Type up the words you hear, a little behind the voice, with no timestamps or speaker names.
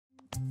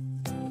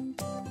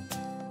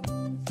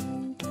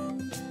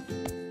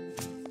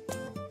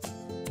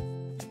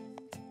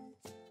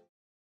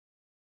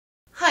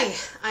Hi,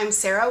 I'm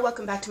Sarah.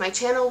 Welcome back to my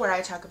channel where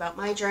I talk about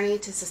my journey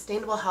to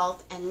sustainable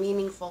health and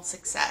meaningful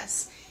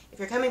success. If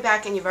you're coming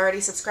back and you've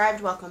already subscribed,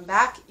 welcome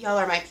back. Y'all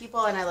are my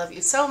people and I love you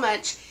so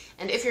much.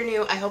 And if you're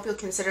new, I hope you'll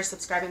consider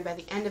subscribing by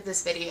the end of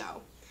this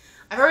video.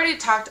 I've already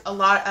talked a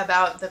lot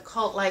about the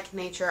cult-like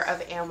nature of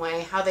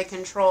Amway, how they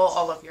control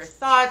all of your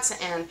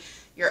thoughts and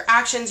your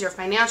actions, your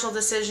financial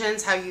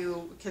decisions, how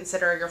you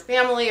consider your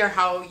family or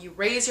how you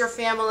raise your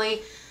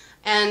family.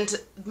 And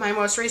my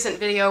most recent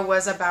video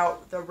was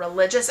about the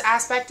religious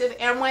aspect of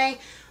Amway,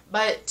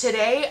 but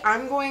today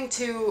I'm going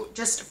to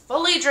just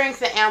fully drink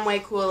the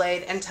Amway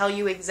Kool-Aid and tell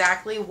you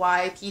exactly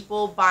why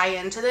people buy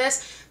into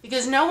this,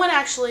 because no one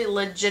actually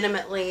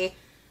legitimately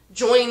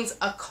joins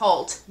a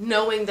cult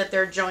knowing that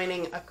they're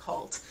joining a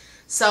cult.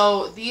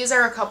 So these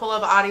are a couple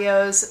of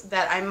audios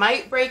that I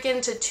might break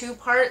into two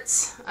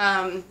parts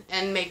and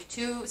make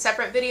two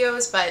separate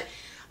videos, but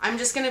I'm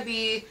just going to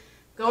be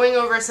going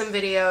over some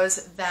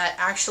videos that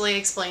actually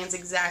explains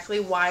exactly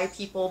why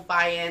people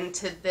buy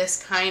into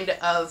this kind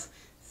of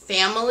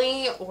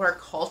family or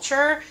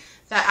culture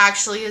that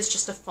actually is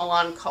just a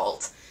full-on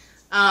cult.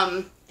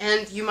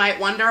 And you might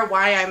wonder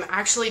why I'm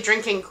actually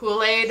drinking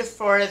Kool-Aid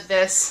for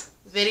this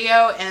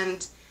video,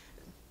 and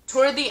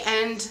toward the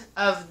end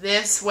of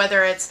this,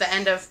 whether it's the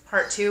end of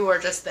part 2 or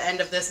just the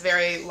end of this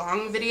very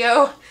long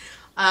video,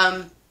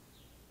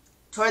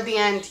 toward the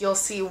end you'll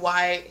see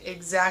why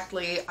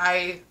exactly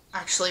I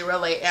actually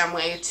relate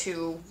Amway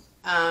to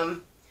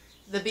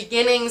the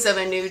beginnings of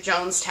a new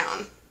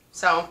Jonestown.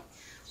 So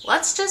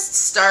let's just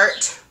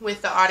start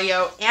with the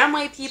audio.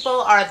 Amway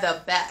people are the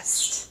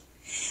best.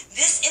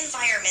 This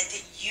environment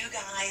that you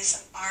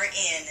guys are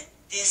in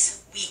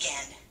this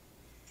weekend,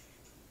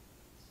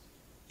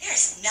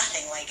 there's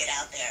nothing like it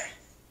out there.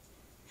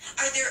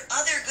 Are there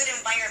other good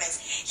environments?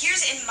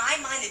 Here's, in my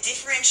mind, the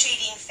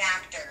differentiating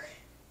factor.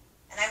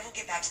 And I will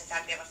get back to the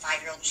fact we have a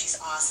 5-year-old and she's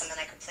awesome and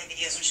I could play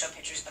videos and show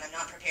pictures, but I'm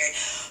not prepared.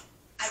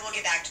 I will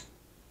get back to...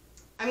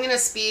 I'm going to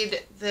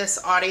speed this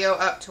audio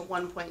up to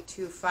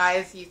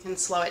 1.25. You can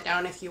slow it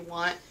down if you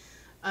want,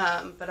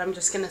 but I'm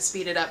just going to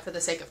speed it up for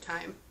the sake of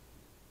time.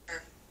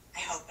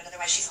 I hope, but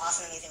otherwise she's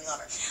awesome and we love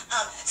her.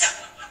 So,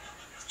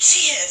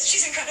 she is.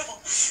 She's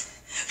incredible.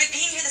 But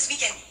being here this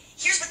weekend,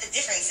 here's what the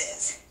difference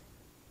is.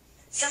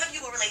 Some of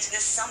you will relate to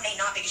this, some may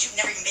not, because you've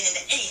never even been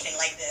into anything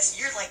like this.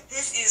 You're like,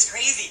 this is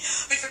crazy.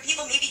 But for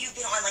people, maybe you've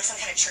been on like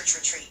some kind of church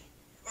retreat.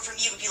 Or for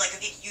me, it would be like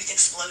a big youth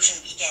explosion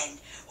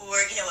weekend.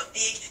 Or, you know, a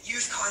big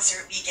youth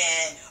concert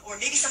weekend. Or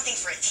maybe something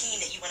for a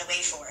team that you went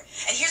away for.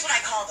 And here's what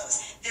I call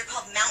those. They're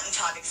called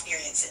mountaintop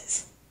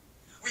experiences.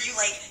 Where you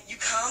like, you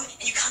come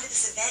to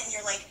this event and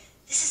you're like,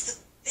 this is the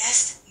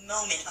best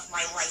moment of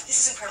my life.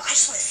 This is incredible. I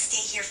just want to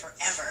stay here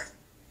forever.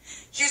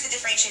 Here's the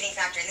differentiating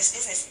factor in this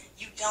business.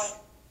 You don't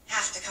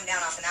have to come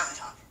down off the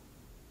mountaintop.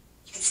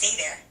 You can stay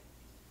there.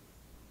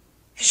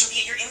 Because you'll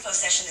be at your info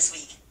session this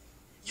week.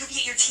 You'll be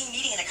at your team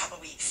meeting in a couple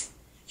weeks.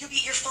 You'll be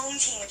at your phone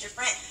team with your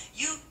friend.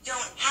 You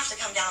don't have to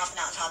come down off the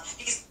mountaintop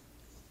because...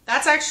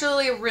 That's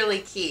actually really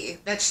key,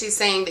 that she's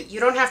saying that you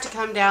don't have to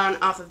come down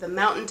off of the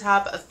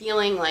mountaintop of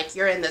feeling like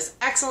you're in this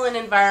excellent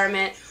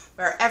environment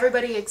where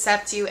everybody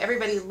accepts you,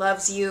 everybody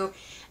loves you.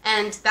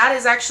 And that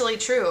is actually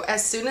true.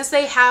 As soon as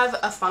they have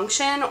a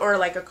function or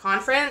like a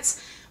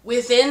conference,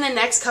 within the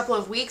next couple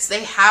of weeks,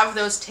 they have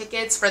those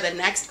tickets for the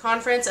next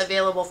conference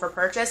available for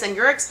purchase, and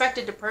you're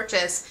expected to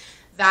purchase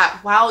that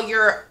while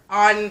you're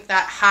on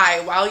that high,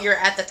 while you're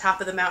at the top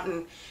of the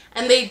mountain.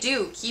 And they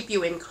do keep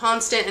you in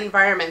constant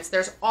environments.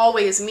 There's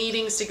always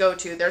meetings to go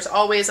to. There's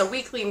always a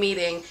weekly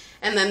meeting,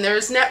 and then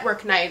there's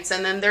network nights,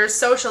 and then there's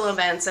social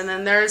events, and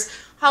then there's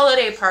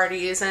holiday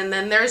parties, and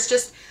then there's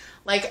just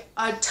like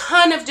a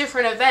ton of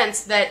different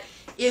events that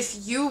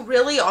if you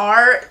really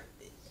are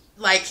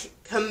like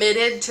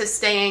committed to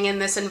staying in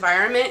this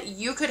environment,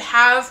 you could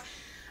have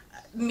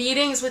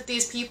meetings with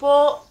these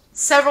people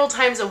several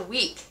times a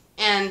week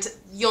and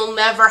you'll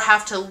never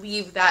have to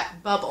leave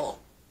that bubble.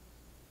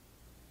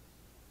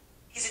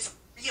 Because it's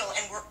real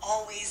and we're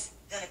always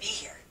going to be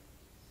here.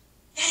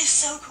 That is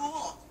so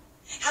cool.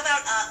 How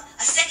about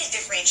a second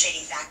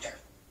differentiating factor?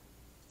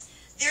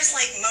 There's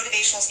like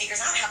motivational speakers.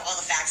 I don't have all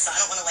the facts, so I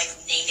don't want to like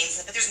name names,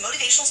 but there's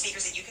motivational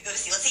speakers that you could go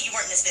to see. Let's say you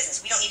weren't in this business.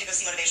 We don't need to go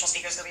see motivational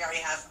speakers because we already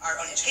have our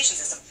own education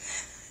system.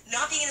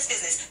 Not being in this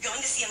business,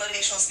 going to see a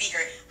motivational speaker,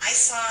 I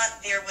saw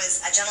there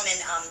was a gentleman,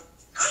 I don't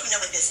even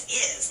know what this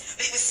is,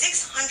 but it was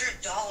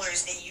 $600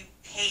 that you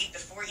paid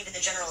before even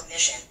the general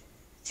admission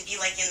to be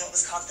like in what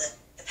was called the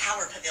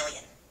Power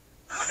Pavilion.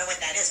 I don't know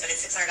what that is, but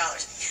it's $600.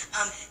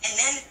 And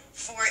then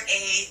for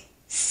a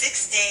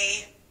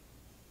 6-day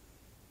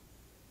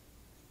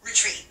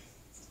retreat.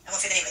 I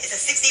won't say the name of it. It's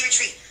a 6-day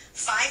retreat.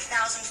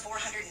 $5,495.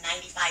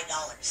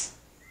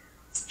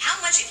 How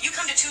much, if you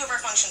come to 2 of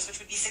our functions, which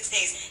would be 6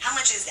 days, how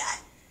much is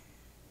that?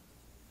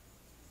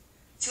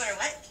 200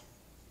 what?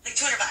 Like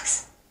 $200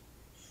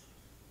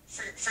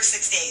 for 6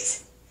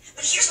 days.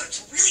 But here's what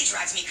really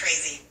drives me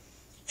crazy.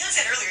 Doug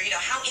said earlier, you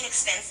know, how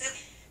inexpensive.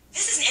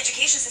 This is an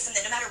education system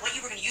that no matter what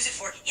you were going to use it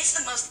for, it's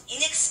the most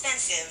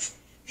inexpensive,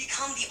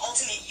 become the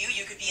ultimate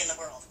you could be in the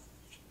world.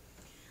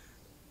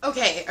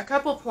 Okay, a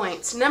couple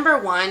points. Number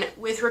one,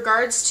 with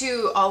regards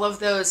to all of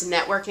those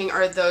networking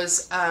or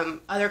those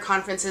other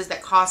conferences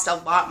that cost a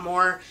lot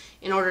more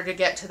in order to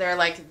get to their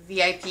like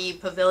VIP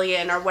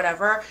pavilion or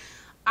whatever,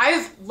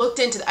 I've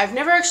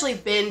never actually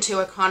been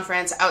to a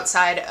conference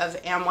outside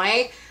of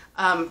Amway,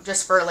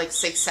 just for like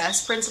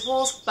success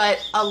principles,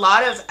 but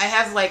I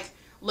have like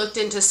looked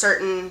into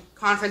certain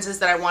conferences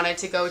that I wanted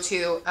to go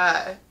to.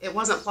 It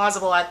wasn't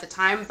plausible at the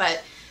time,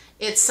 but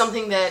it's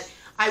something that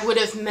I would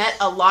have met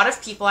a lot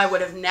of people. I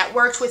would have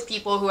networked with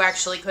people who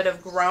actually could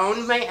have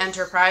grown my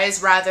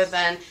enterprise rather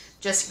than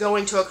just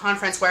going to a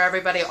conference where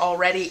everybody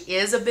already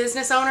is a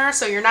business owner.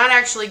 So you're not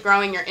actually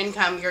growing your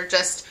income, you're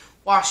just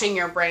washing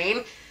your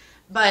brain.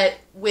 But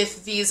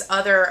with these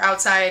other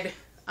outside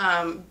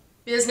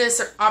business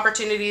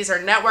opportunities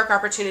or network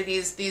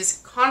opportunities,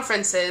 these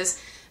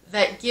conferences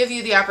that give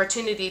you the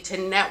opportunity to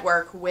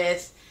network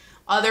with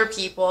other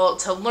people,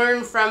 to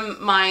learn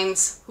from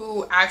minds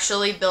who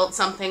actually built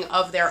something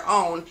of their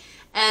own.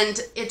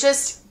 And it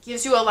just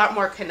gives you a lot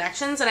more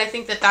connections. And I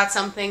think that that's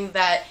something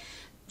that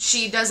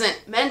she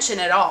doesn't mention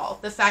at all.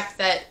 The fact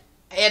that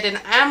at an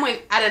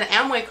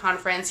Amway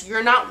conference,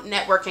 you're not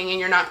networking and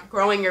you're not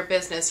growing your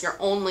business. You're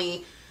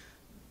only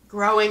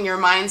growing your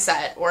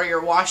mindset or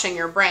you're washing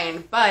your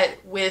brain. But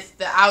with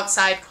the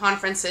outside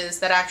conferences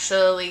that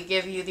actually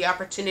give you the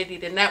opportunity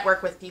to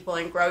network with people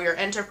and grow your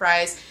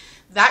enterprise,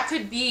 that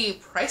could be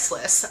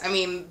priceless. I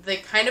mean, the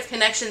kind of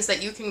connections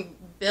that you can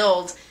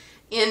build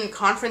in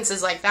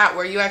conferences like that,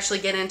 where you actually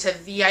get into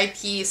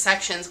VIP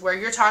sections, where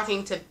you're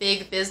talking to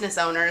big business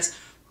owners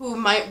who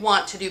might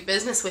want to do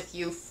business with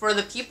you. For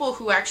the people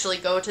who actually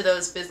go to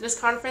those business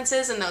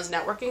conferences and those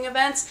networking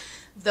events,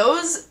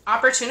 those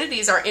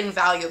opportunities are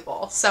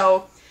invaluable.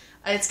 So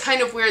it's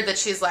kind of weird that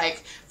she's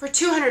like, for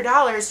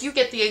 $200, you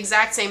get the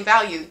exact same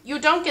value. You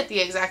don't get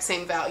the exact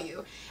same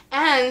value.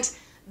 And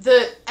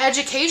the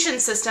education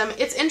system,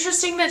 it's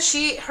interesting that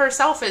she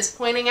herself is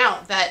pointing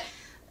out that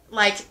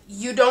like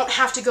you don't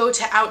have to go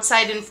to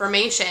outside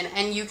information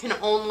and you can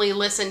only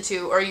listen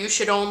to, or you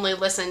should only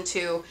listen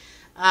to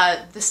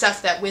the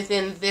stuff that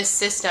within this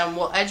system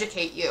will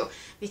educate you,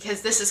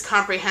 because this is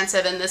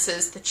comprehensive and this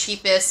is the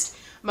cheapest,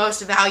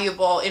 most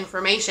valuable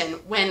information,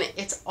 when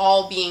it's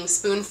all being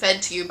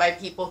spoon-fed to you by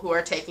people who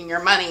are taking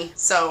your money.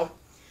 So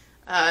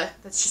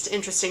that's just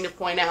interesting to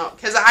point out,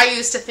 because I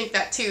used to think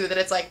that too, that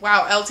it's like,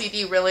 wow,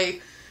 LTD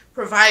really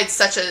provides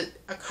such a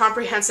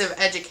comprehensive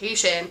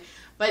education,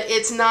 but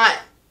it's not,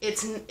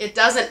 it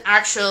doesn't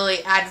actually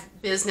add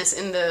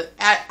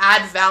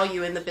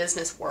value in the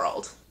business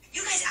world.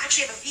 You guys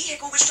actually have a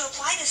vehicle which to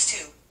apply this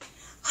to.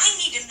 I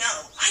need to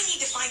know. I need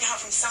to find out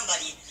from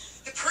somebody.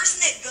 The person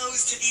that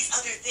goes to these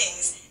other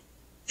things,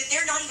 that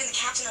they're not even the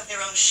captain of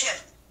their own ship,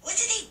 what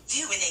do they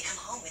do when they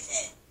come home with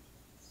it?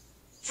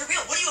 For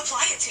real, what do you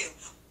apply it to?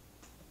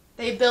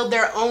 They build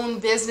their own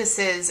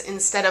businesses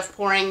instead of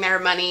pouring their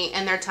money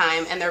and their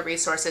time and their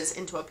resources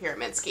into a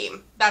pyramid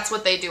scheme. That's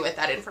what they do with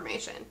that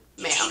information,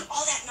 You ma'am. take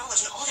all that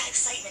knowledge and all that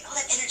excitement, all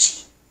that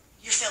energy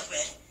you're filled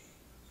with,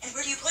 and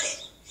where do you put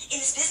it? In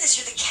this business,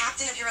 you're the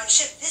captain of your own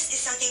ship. This is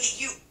something that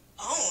you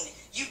own.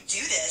 You do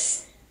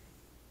this.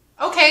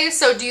 Okay,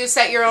 so do you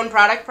set your own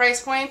product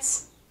price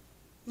points?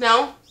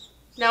 No?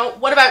 No?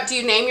 What about, do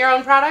you name your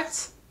own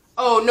products?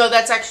 Oh, no,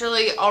 that's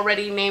actually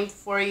already named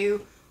for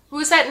you.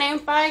 Who's that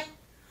named by?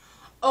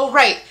 Oh,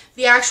 right.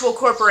 The actual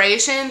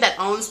corporation that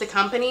owns the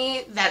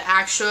company, that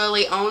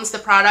actually owns the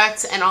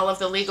products and all of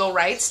the legal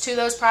rights to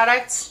those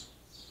products.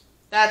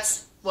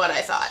 That's what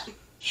I thought.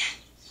 Yeah.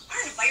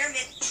 Our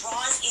environment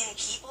draws in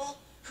people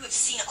who have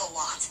seen a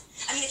lot.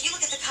 I mean, if you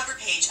look at the cover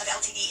page of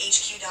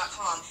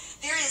LTDHQ.com,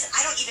 there is,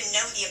 I don't even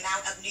know the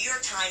amount of New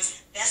York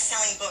Times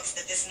best-selling books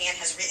that this man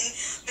has written,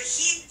 but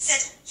he said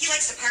he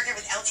likes to partner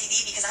with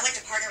LTD because I like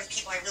to partner with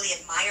people I really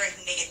admire and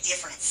who make a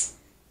difference.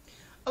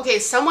 Okay,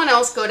 someone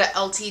else go to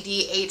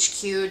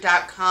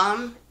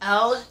LTDHQ.com,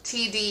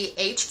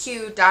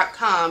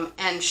 LTDHQ.com,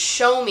 and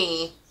show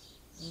me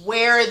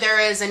where there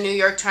is a New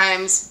York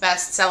Times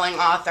best-selling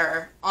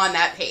author on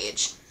that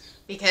page.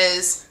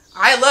 Because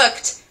I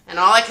looked, and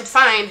all I could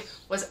find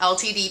was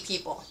LTD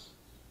people.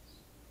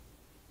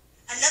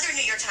 Another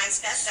New York Times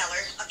bestseller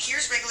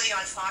appears regularly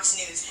on Fox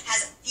News,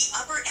 has the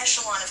upper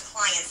echelon of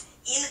clients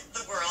in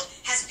the world,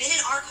 has been in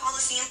our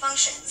Coliseum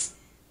functions.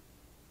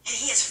 And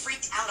he has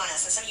freaked out on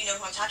us, and some of you know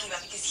who I'm talking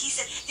about, because he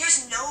said,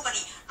 there's nobody,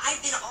 I've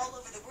been all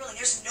over the world, and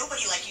there's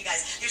nobody like you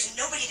guys. There's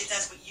nobody that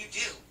does what you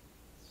do.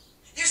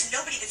 There's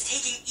nobody that's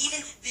taking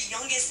even the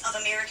youngest of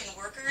American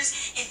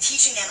workers and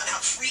teaching them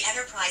about free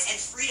enterprise and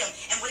freedom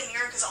and what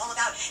America's all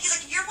about. He's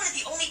like, you're one of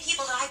the only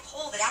people that I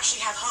poll that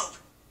actually have hope.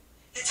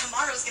 That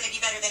tomorrow's going to be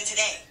better than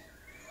today.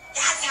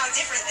 That's how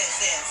different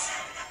this is.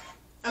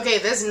 Okay,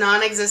 this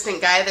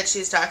non-existent guy that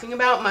she's talking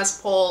about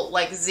must poll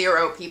like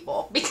 0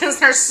 people, because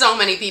there's so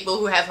many people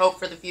who have hope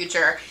for the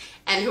future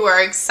and who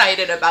are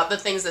excited about the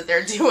things that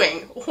they're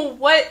doing.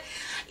 What?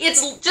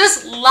 It's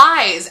just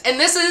lies. And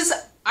this is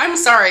I'm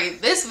sorry,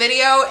 this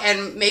video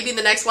and maybe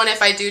the next one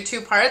if I do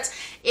 2 parts,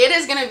 it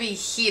is going to be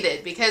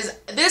heated because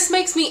this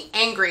makes me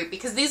angry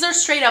because these are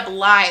straight up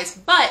lies.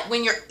 But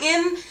when you're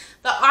in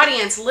the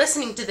audience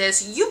listening to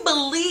this, you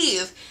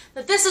believe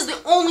that this is the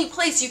only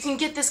place you can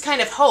get this kind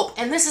of hope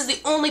and this is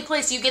the only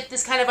place you get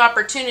this kind of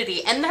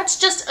opportunity. And that's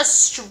just a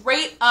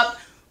straight up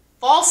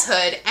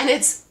falsehood and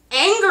it's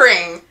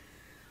angering.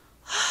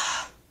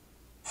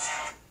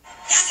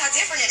 That's how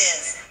different it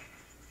is.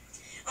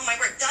 Oh my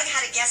word, Doug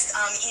had a guest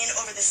in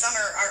over the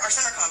summer, our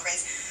summer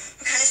conference,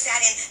 who kind of sat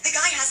in. The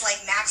guy has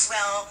like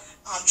Maxwell,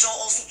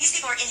 Joel Olsen. These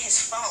people are in his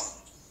phone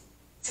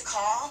to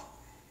call.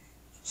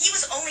 He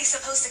was only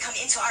supposed to come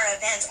into our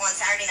event on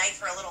Saturday night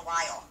for a little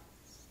while.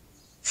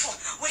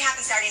 What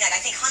happened Saturday night?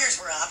 I think hunters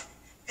were up,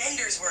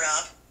 vendors were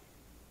up,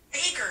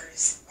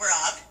 bakers were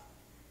up.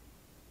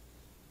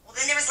 Well,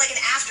 then there was like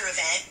an after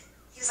event.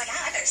 He was like,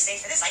 I better stay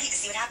for this. I need to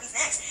see what happens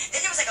next.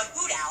 Then there was like a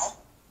hoot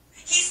owl.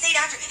 He stayed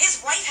after. His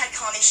wife had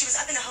come and she was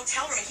up in the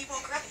hotel room and he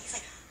woke her up and he's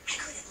like, I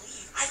couldn't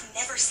believe. I've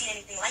never seen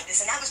anything like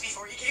this. And that was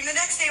before he came the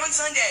next day on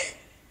Sunday.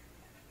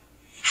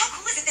 How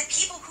cool is it that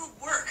people who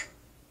work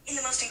in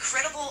the most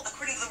incredible,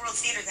 according to the world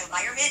standards,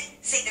 environment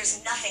say there's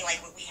nothing like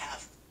what we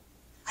have?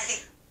 I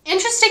think.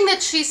 Interesting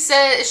that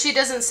she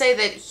doesn't say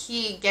that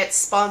he gets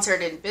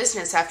sponsored in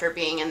business after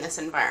being in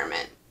this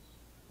environment.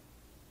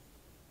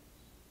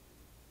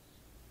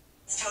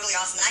 It's totally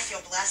awesome and I feel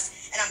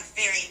blessed and I'm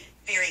very,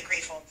 very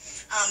grateful.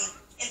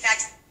 In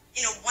fact,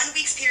 in a 1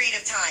 week's period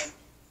of time,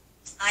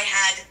 I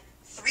had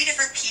 3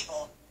 different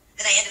people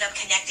that I ended up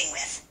connecting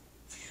with.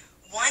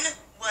 One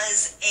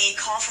was a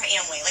call from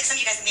Amway. Like some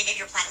of you guys, maybe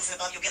you're platinum and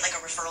above, you'll get like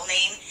a referral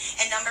name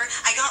and number.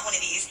 I got one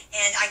of these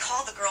and I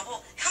called the girl.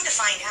 Well, come to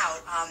find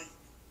out,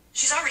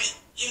 she's already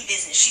in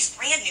business. She's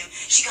brand new.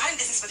 She got in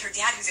business with her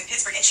dad who's in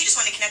Pittsburgh and she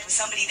just wanted to connect with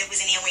somebody that was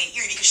in Amway in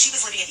Erie because she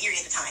was living in Erie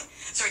at the time.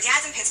 So her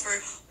dad's in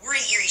Pittsburgh, we're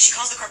in Erie. She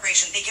calls the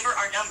corporation. They give her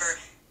our number.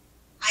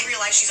 I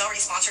realize she's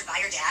already sponsored by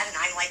her dad, and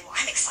I'm like, well,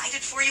 I'm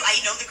excited for you. I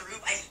know the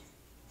group.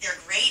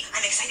 They're great.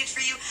 I'm excited for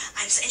you.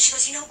 And she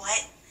goes, you know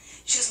what?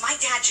 She goes, my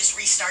dad just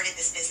restarted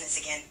this business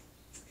again.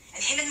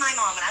 And him and my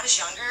mom, when I was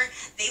younger,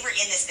 they were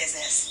in this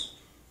business.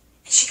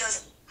 And she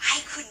goes, I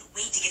couldn't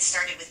wait to get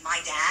started with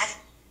my dad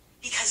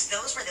because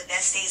those were the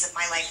best days of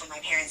my life when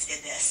my parents did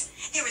this.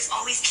 There was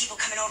always people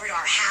coming over to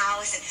our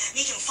house and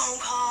making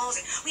phone calls,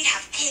 and we'd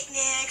have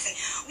picnics, and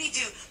we'd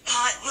do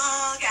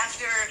potluck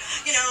after,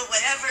 you know,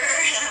 whatever,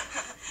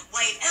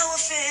 white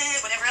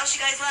elephant, whatever else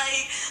you guys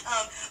like.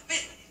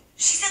 But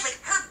she said, like,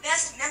 her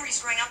best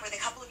memories growing up were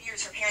the couple of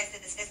years her parents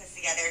did this business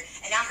together,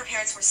 and now her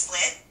parents were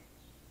split,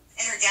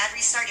 and her dad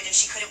restarted, and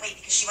she couldn't wait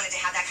because she wanted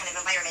to have that kind of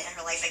environment in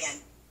her life again.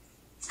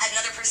 I had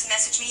another person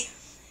message me.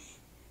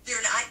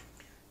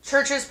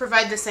 Churches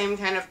provide the same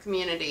kind of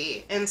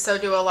community, and so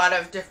do a lot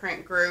of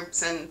different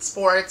groups and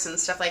sports and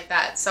stuff like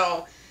that.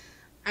 So,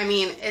 I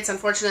mean, it's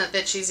unfortunate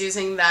that she's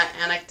using that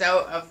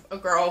anecdote of a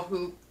girl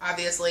who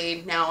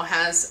obviously now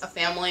has a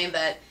family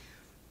that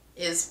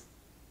is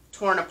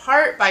torn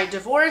apart by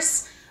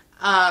divorce.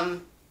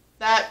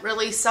 That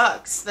really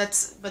sucks.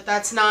 But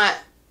that's not...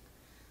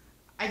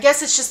 I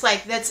guess it's just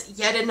like, that's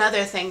yet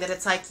another thing that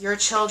it's like your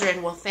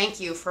children will thank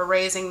you for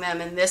raising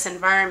them in this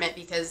environment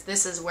because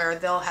this is where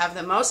they'll have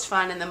the most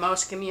fun and the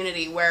most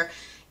community where,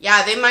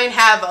 yeah, they might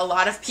have a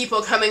lot of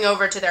people coming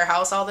over to their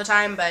house all the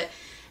time, but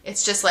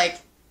it's just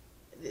like,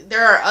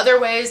 there are other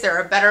ways, there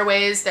are better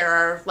ways, there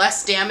are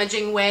less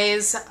damaging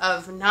ways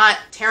of not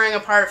tearing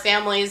apart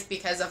families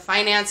because of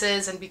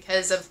finances and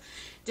because of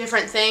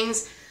different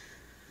things.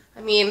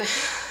 I mean,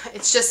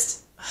 it's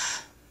just,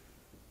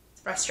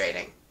 it's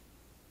frustrating.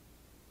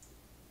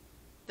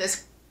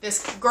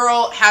 This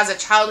girl has a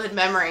childhood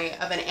memory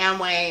of an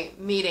Amway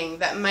meeting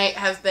that might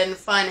have been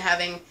fun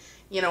having,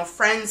 you know,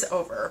 friends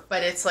over.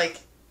 But it's like,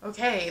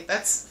 okay,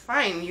 that's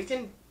fine. You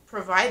can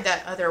provide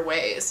that other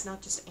ways,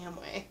 not just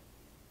Amway.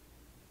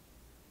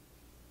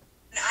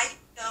 I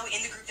know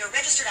in the group, they're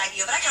registered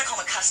IBO, but I kind of call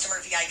them a customer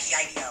VIP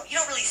IBO.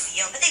 You don't really see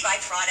them, but they buy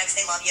products.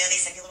 They love you.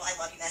 They send you little I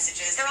love you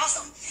messages. They're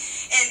awesome.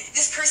 And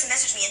this person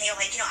messaged me, and they were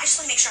like, you know, I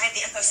just want to make sure I have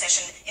the info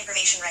session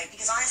information right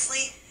because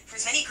honestly, for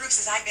as many groups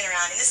as I've been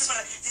around, and this is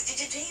one of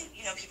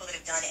you know people that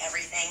have done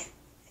everything?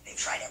 They've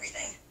tried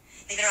everything.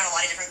 They've been around a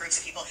lot of different groups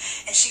of people.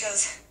 And she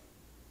goes,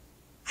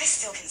 I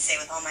still can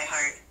say with all my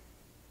heart,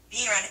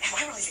 being around, am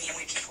I really the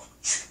Amway people?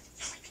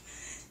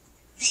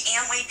 The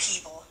Amway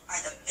people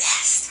are the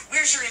best.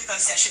 Where's your info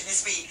session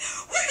this week?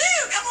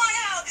 Woohoo! Come on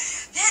out!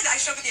 Then I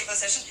show up at the info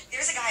session.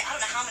 There's a guy, I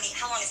don't know how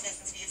long it's been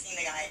since we've seen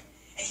the guy.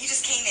 And he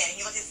just came in, and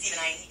he looked at Steve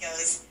and I, and he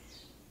goes,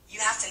 you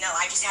have to know,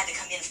 I just had to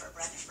come in for a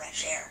breath of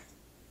fresh air.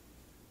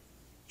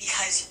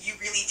 Because you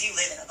really do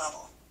live in a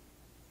bubble.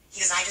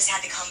 He goes, I just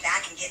had to come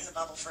back and get in the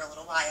bubble for a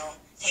little while,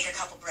 take a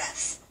couple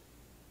breaths.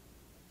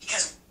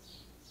 Because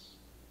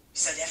we're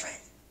so different.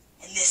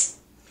 And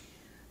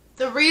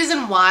the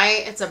reason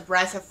why it's a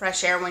breath of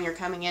fresh air when you're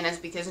coming in is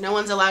because no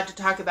one's allowed to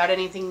talk about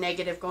anything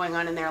negative going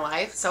on in their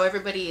life. So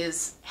everybody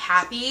is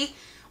happy,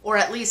 or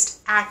at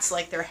least acts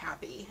like they're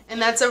happy. And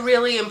that's a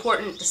really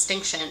important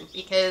distinction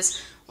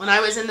because When I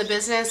was in the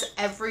business,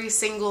 every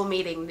single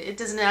meeting, it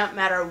does not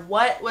matter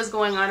what was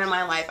going on in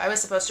my life, I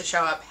was supposed to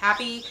show up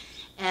happy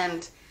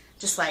and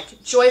just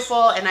like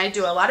joyful. And I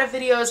do a lot of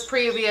videos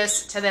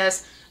previous to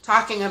this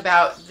talking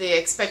about the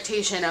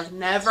expectation of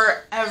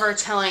never ever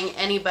telling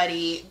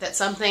anybody that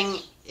something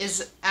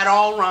is at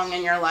all wrong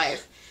in your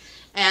life.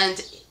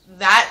 And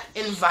that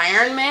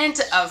environment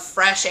of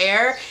fresh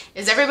air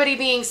is everybody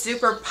being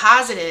super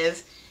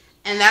positive,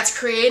 and that's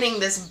creating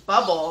this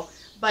bubble,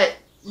 but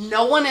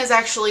no one is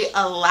actually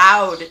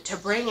allowed to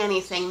bring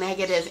anything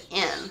negative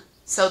in.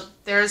 So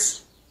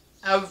there's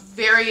a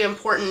very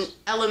important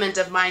element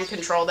of mind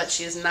control that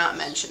she's not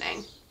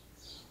mentioning.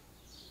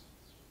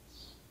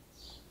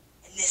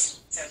 And this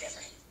is so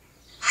different.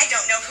 I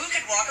don't know who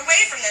could walk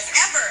away from this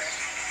ever.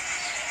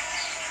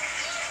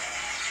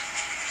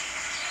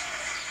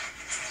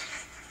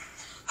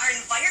 Our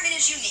environment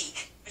is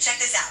unique, but check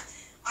this out.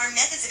 Our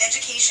methods of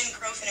education,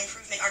 growth, and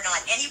improvement are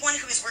not. Anyone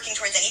who is working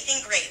towards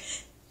anything great,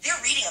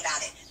 they're reading about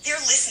it. They're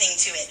listening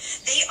to it.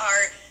 They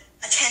are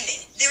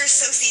attending. They're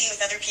associating with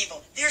other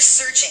people. They're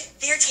searching.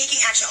 They're taking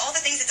action. All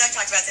the things that Doug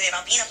talked about today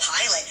about being a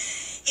pilot.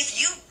 If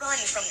you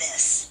run from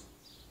this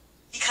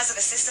because of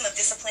a system of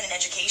discipline and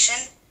education,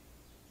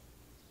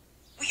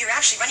 what you're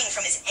actually running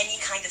from is any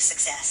kind of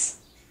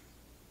success.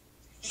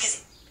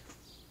 Because...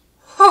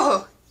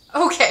 Oh,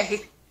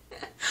 okay.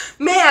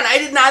 Man, I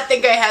did not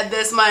think I had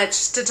this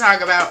much to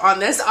talk about on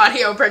this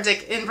audio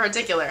in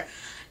particular.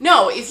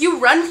 No, if you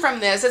run from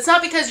this, it's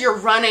not because you're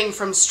running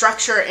from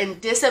structure and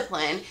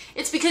discipline.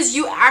 It's because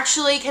you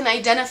actually can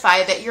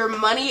identify that your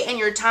money and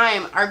your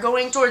time are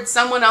going towards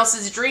someone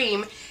else's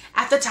dream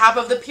at the top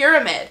of the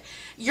pyramid.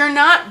 You're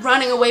not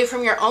running away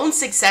from your own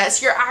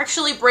success. You're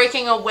actually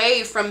breaking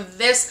away from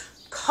this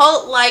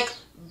cult-like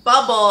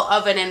bubble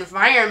of an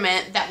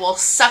environment that will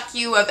suck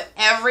you of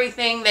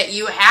everything that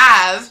you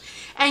have.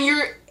 And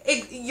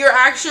you're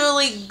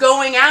actually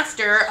going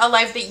after a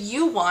life that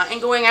you want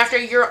and going after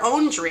your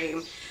own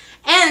dream.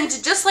 And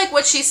just like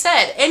what she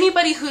said,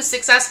 anybody who's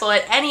successful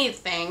at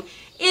anything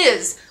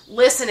is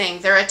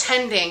listening, they're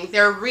attending,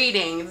 they're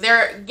reading,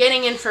 they're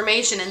getting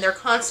information, and they're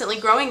constantly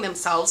growing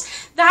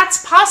themselves.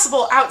 That's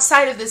possible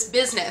outside of this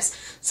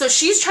business. So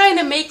she's trying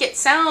to make it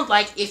sound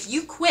like if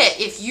you quit,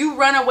 if you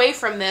run away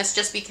from this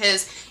just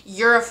because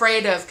you're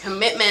afraid of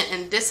commitment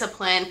and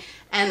discipline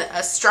and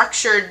a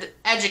structured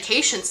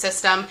education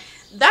system,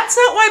 that's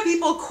not why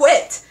people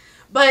quit.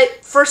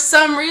 But for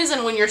some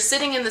reason, when you're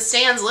sitting in the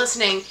stands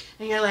listening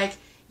and you're like,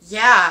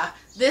 yeah,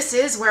 this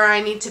is where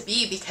I need to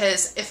be,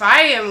 because if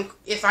I'm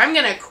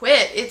going to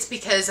quit, it's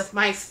because of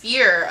my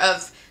fear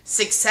of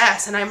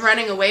success and I'm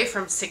running away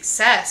from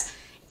success.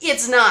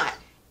 It's not.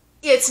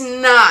 It's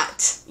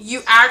not.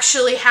 You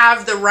actually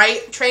have the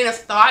right train of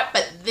thought,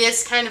 but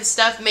this kind of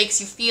stuff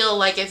makes you feel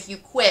like if you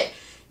quit,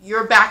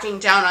 you're backing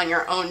down on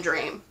your own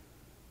dream.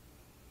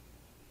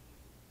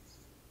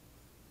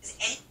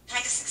 Any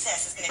kind of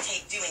success is going to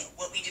take doing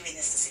what we do in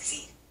this to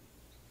succeed.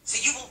 So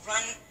you will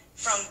run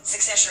from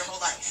success your whole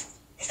life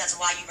if that's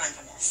why you run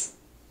from this.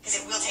 Because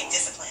it will take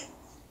discipline.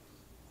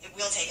 It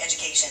will take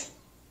education.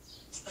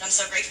 But I'm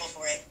so grateful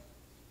for it.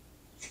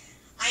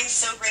 I am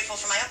so grateful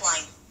for my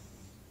upline.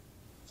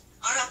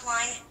 Our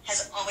upline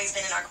has always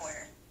been in our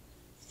corner.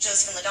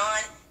 Joseph and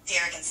LaDawn,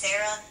 Derek and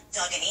Sarah,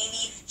 Doug and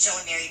Amy, Joe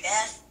and Mary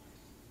Beth,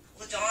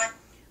 LaDawn.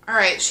 All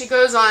right, she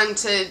goes on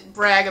to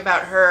brag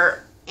about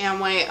her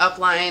Amway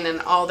upline and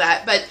all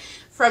that, but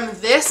from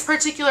this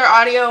particular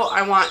audio,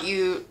 I want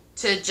you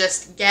to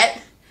just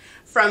get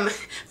from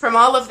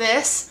all of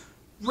this,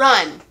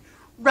 run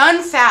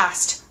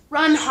fast,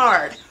 run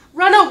hard,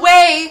 run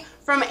away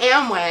from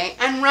Amway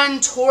and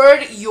run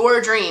toward your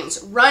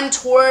dreams, run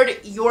toward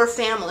your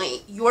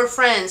family, your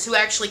friends who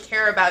actually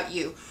care about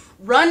you,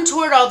 run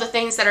toward all the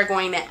things that are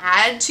going to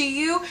add to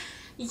you.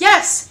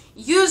 Yes,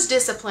 use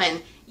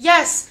discipline.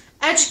 Yes,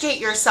 educate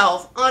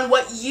yourself on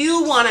what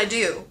you want to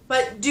do,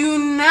 but do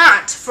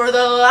not, for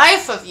the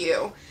life of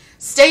you,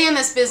 stay in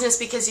this business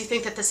because you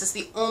think that this is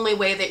the only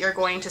way that you're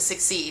going to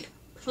succeed.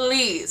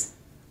 Please,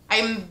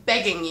 I'm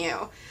begging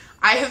you.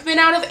 I have been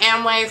out of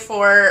Amway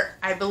for,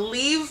 I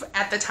believe,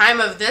 at the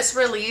time of this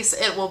release,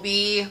 it will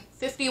be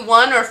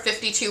 51 or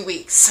 52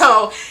 weeks.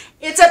 So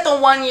it's at the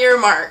 1 year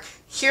mark.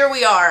 Here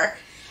we are.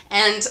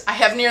 And I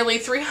have nearly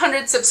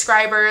 300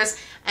 subscribers.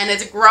 And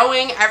it's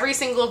growing every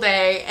single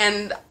day,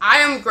 and I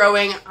am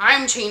growing,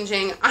 I'm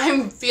changing,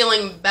 I'm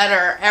feeling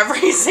better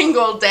every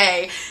single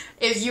day.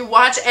 If you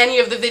watch any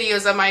of the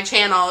videos on my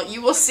channel,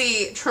 you will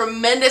see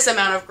tremendous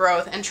amount of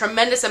growth and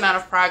tremendous amount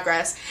of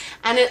progress.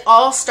 And it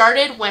all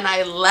started when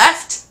I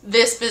left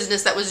this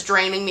business that was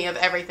draining me of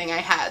everything I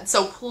had.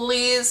 So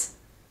please,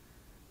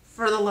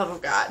 for the love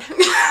of God,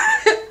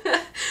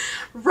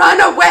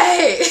 run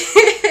away.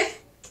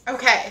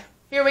 Okay,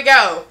 here we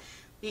go.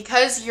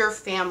 Because you're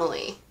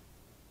family.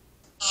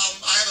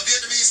 I have a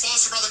Vietnamese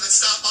foster brother that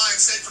stopped by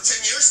and stayed for 10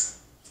 years.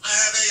 I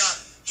have a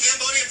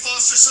Cambodian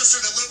foster sister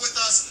that lived with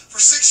us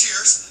for 6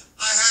 years.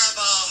 I have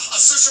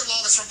a sister-in-law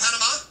that's from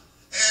Panama.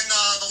 And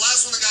the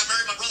last one that got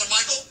married, my brother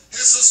Michael,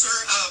 his sister,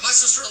 my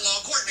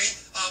sister-in-law Courtney,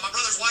 my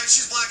brother's wife,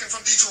 she's black and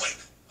from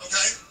Detroit.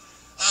 Okay?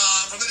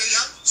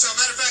 Yep. So,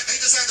 matter of fact, they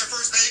just had their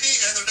first baby,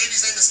 and their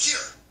baby's name is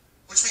Kier,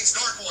 which means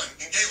dark one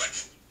in Gaelic.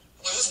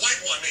 Well, what's white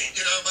one mean,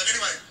 you know? But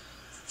anyway,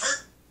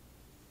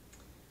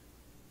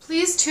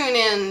 please tune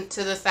in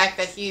to the fact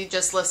that he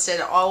just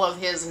listed all of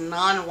his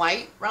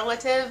non-white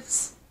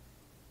relatives.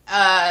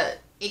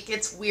 It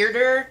gets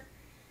weirder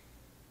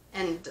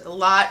and a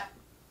lot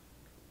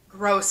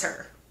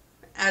grosser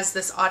as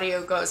this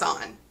audio goes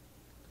on.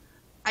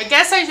 I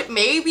guess I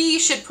maybe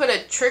should put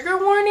a trigger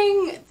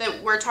warning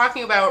that we're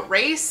talking about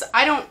race.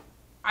 I don't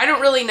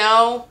really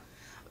know,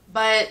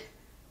 but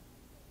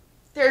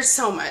there's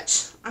so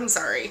much. I'm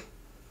sorry.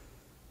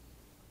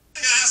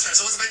 I asked her,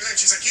 so what's the baby name?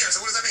 She said Kier.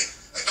 So what does that mean?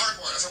 A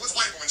dark one. I said, what's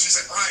white one? She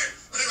said Brian.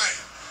 But anyway.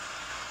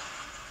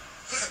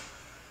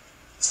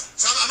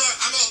 So I'm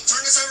gonna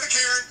turn this over to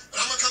Karen,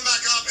 but I'm gonna come back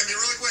up and be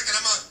really quick, and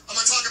I'm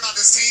gonna talk about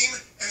this team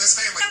and this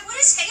family. Now, what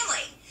is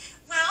family?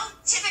 Well,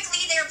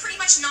 typically they're pretty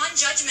much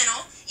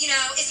non-judgmental. You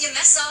know, if you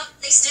mess up,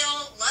 they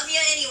still love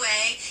you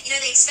anyway. You know,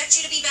 they expect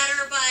you to be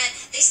better, but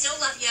they still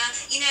love you.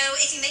 You know,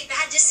 if you make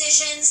bad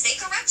decisions, they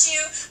correct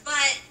you,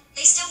 but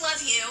they still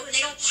love you, and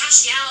they don't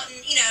cash you out and,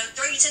 you know,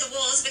 throw you to the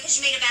wolves because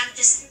you made a bad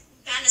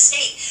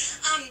mistake.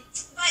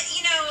 But,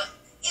 you know,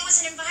 it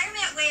was an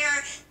environment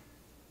where...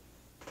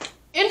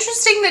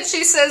 Interesting that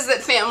she says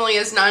that family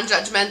is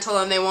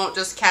non-judgmental and they won't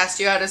just cast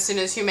you out as soon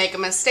as you make a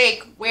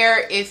mistake,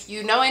 where if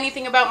you know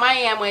anything about my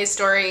Amway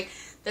story,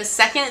 the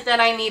second that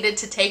I needed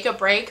to take a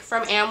break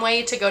from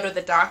Amway to go to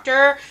the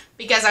doctor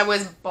because I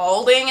was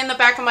balding in the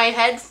back of my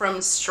head from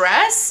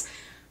stress,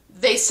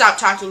 they stopped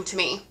talking to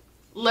me.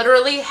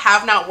 Literally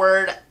have not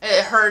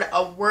heard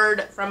a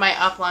word from my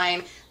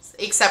upline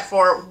except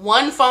for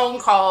one phone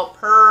call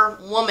per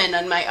woman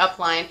on my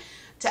upline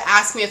to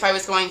ask me if I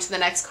was going to the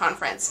next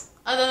conference.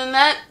 Other than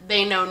that,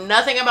 they know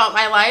nothing about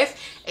my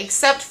life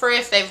except for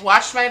if they've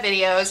watched my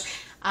videos,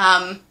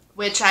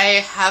 which I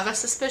have a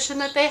suspicion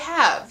that they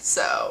have,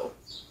 so.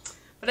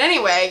 But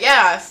anyway,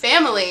 yeah,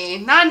 family,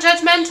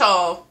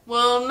 non-judgmental,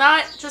 will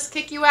not just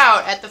kick you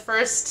out at the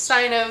first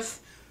sign of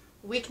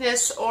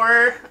weakness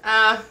or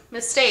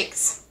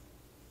mistakes.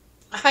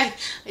 I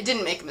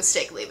didn't make a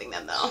mistake leaving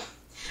them, though.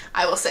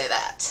 I will say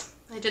that.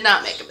 I did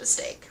not make a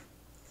mistake.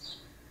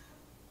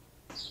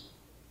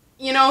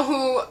 You know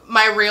who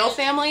my real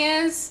family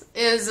is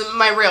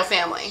my real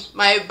family,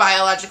 my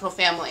biological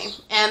family,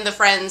 and the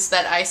friends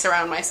that I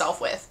surround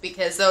myself with,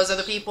 because those are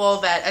the people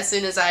that as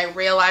soon as I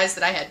realized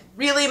that I had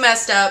really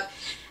messed up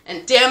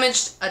and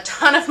damaged a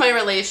ton of my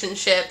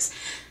relationships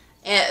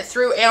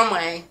through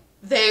Amway,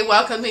 they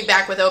welcomed me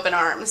back with open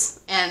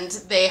arms, and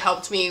they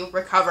helped me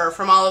recover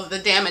from all of the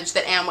damage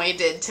that Amway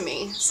did to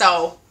me.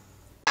 So,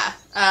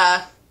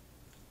 yeah,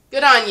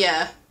 good on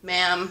ya,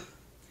 ma'am.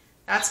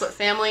 That's what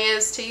family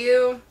is to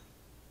you.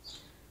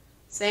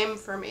 Same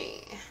for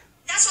me.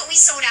 That's what we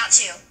sold out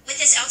to with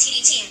this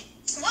LTD team.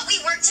 What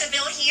we work to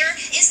build here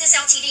is this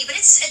LTD, but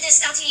it's this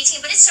LTD team,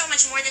 but it's so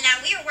much more than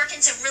that. We are working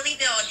to really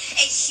build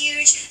a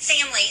huge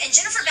family. And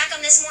Jennifer back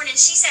on this morning,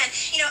 she said,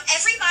 you know,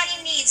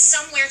 everybody needs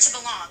somewhere to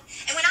belong.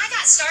 And when I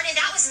got started,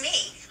 that was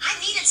me. I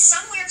needed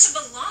somewhere to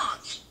belong.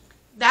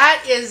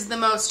 That is the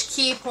most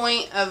key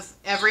point of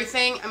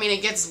everything. I mean,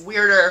 it gets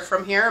weirder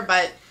from here,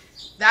 but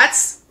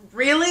that's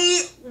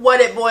really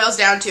what it boils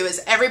down to,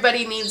 is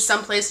everybody needs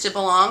someplace to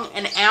belong,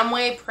 and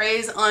Amway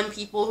preys on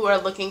people who are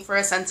looking for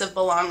a sense of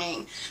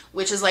belonging,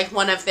 which is like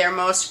one of their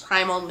most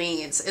primal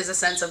needs, is a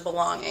sense of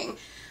belonging.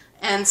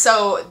 And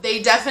so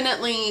they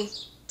definitely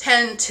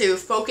tend to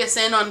focus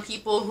in on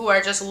people who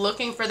are just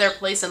looking for their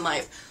place in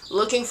life,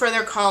 looking for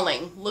their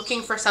calling,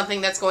 looking for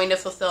something that's going to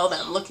fulfill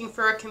them, looking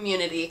for a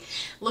community,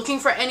 looking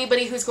for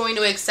anybody who's going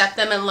to accept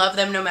them and love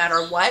them no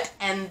matter what.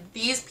 And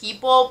these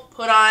people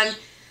put on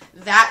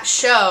that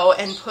show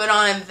and put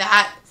on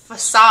that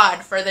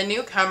facade for the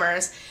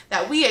newcomers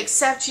that we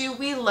accept you,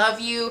 we love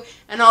you,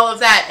 and all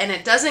of that. And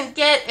it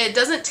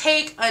doesn't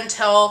take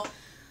until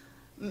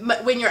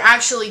when you're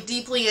actually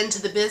deeply into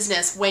the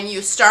business, when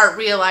you start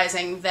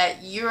realizing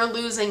that you're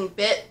losing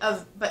bit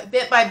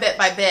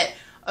by bit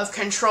of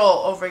control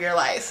over your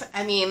life.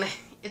 I mean,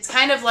 it's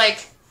kind of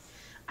like,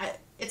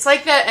 it's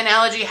like that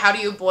analogy, how do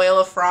you boil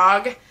a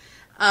frog?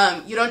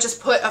 You don't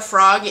just put a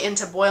frog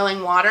into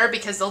boiling water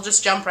because they'll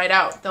just jump right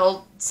out.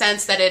 They'll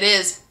sense that it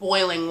is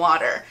boiling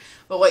water.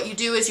 But what you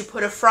do is you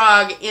put a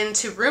frog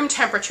into room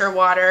temperature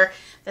water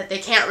that they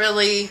can't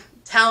really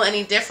tell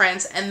any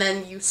difference, and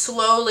then you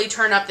slowly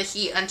turn up the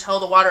heat until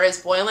the water is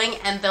boiling,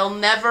 and they'll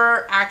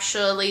never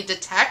actually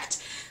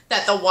detect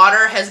that the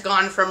water has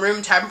gone from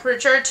room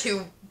temperature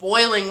to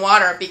boiling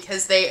water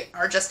because they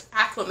are just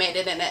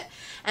acclimated in it.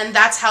 And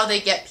that's how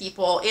they get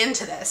people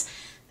into this.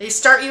 They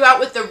start you out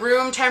with the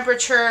room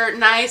temperature,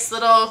 nice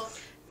little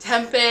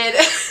tepid,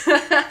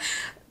 I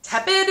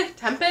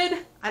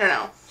don't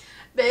know.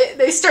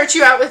 They start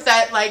you out with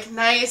that like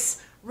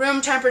nice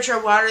room temperature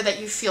water that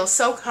you feel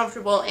so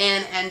comfortable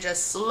in, and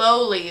just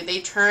slowly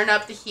they turn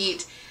up the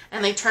heat,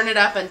 and they turn it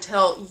up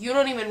until you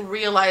don't even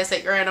realize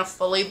that you're in a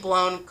fully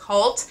blown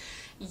cult.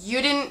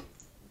 You didn't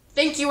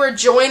think you were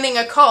joining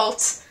a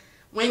cult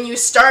when you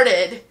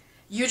started.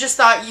 You just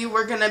thought you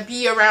were going to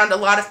be around a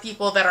lot of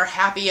people that are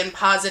happy and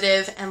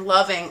positive and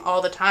loving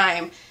all the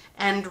time.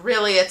 And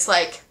really it's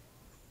like,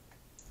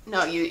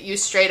 no, you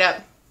straight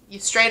up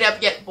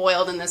get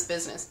boiled in this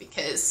business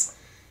because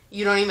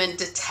you don't even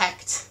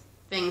detect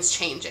things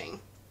changing.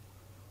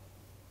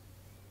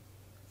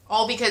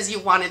 All because you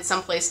wanted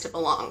someplace to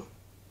belong.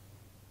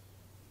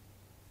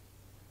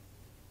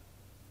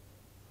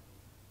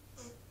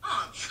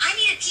 I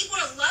needed people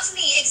to love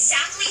me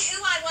exactly who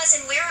I was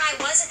and where I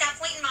was at that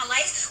point in my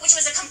life, which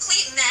was a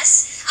complete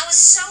mess. I was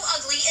so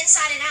ugly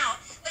inside and out.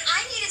 But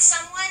I needed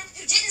someone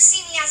who didn't see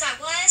me as I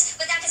was,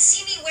 but that could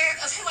see me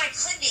of who I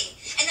could be,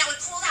 and that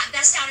would pull that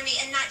best out of me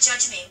and not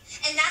judge me.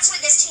 And that's what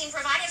this team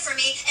provided for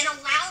me and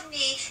allowed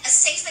me a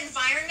safe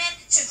environment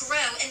to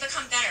grow and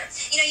become better.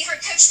 You know, you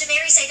heard Coach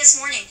DeBerry say this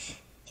morning,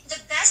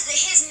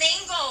 his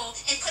main goal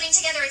in putting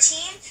together a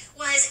team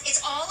was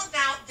it's all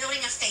about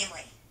building a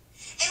family.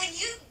 And when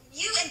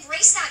you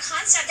embrace that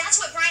concept, that's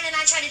what Brian and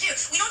I try to do.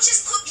 We don't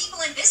just put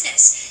people in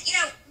business. You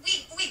know,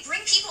 we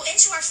bring people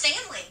into our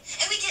family,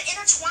 and we get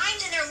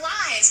intertwined in their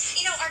lives.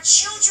 You know, our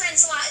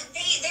children's lives,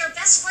 they're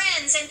best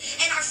friends,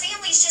 and our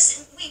families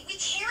just, we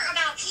care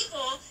about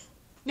people.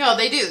 No,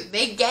 they do.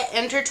 They get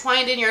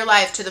intertwined in your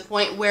life to the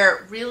point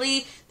where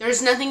really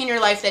there's nothing in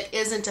your life that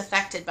isn't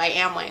affected by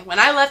Amway. When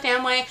I left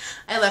Amway,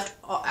 I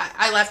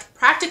left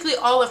practically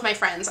all of my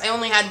friends. I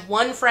only had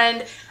one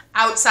friend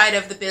outside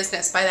of the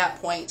business by that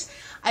point.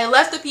 I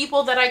left the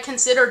people that I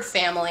considered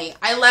family.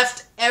 I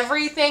left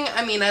everything.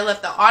 I mean, I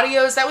left the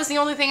audios. That was the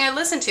only thing I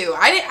listened to.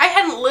 I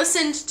hadn't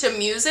listened to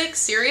music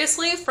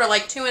seriously for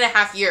like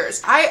 2.5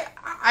 years.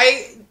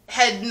 I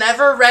had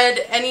never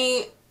read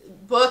any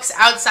books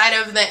outside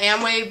of the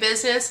Amway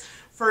business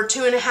for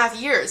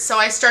 2.5 years. So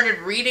I started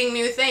reading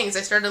new things.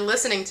 I started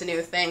listening to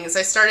new things.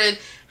 I started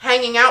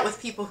hanging out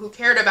with people who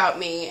cared about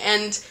me,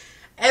 and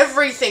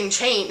everything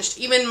changed.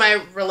 Even my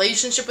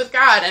relationship with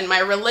God and my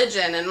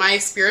religion and my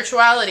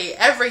spirituality,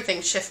 everything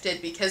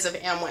shifted because of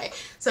Amway.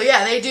 So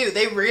yeah, they do.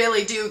 They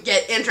really do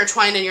get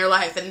intertwined in your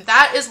life. And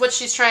that is what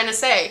she's trying to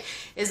say,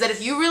 is that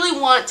if you really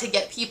want to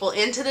get people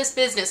into this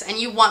business and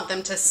you want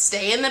them to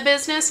stay in the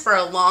business for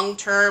a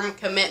long-term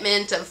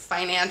commitment of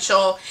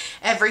financial,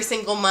 every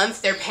single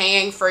month they're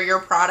paying for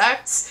your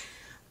products,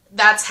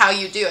 that's how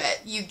you do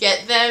it. You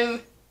get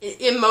them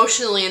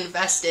emotionally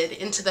invested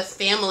into the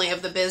family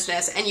of the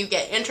business, and you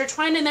get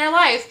intertwined in their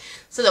life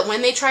so that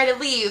when they try to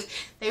leave,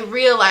 they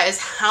realize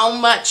how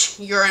much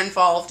you're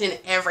involved in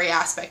every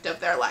aspect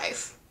of their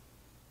life.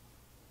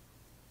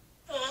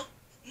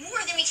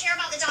 More than we care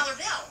about the dollar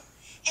bill.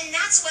 And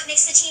that's what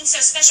makes the team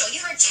so special. You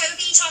heard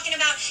Toby talking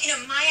about,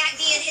 Mayak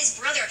being his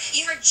brother.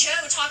 You heard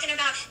Joe talking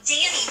about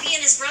Danny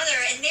being his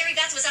brother. And Mary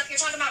Beth was up here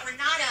talking about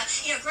Renata,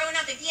 growing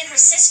up and being her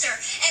sister.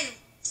 And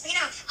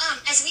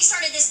as we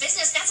started this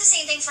business, that's the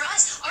same thing for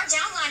us. Our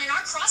downline and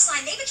our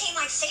crossline, they became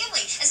like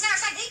family. As a matter of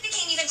fact, they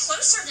became even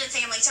closer than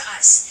family to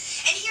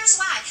us. And here's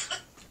why.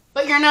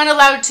 But you're not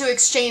allowed to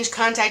exchange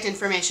contact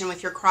information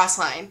with your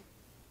crossline.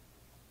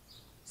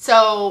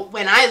 So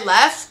when I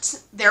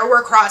left, there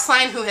were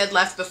crossline who had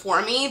left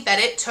before me that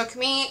it took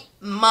me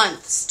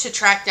months to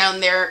track down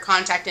their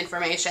contact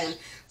information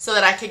so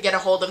that I could get a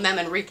hold of them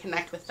and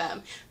reconnect with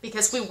them,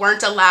 because we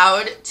weren't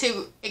allowed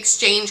to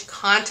exchange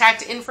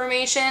contact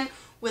information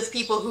with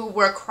people who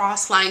were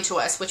cross-line to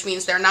us, which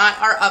means they're not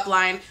our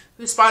upline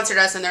who sponsored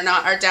us, and they're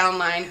not our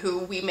downline who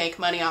we make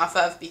money off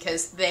of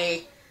because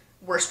they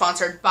were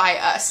sponsored by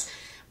us.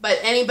 But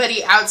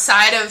anybody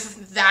outside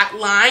of that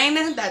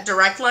line, that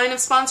direct line of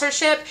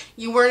sponsorship,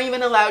 you weren't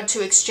even allowed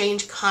to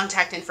exchange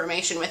contact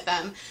information with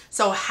them.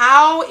 So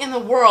how in the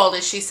world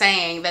is she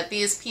saying that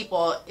these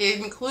people,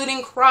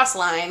 including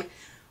crossline,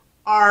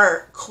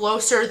 are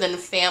closer than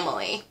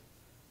family?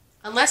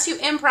 Unless you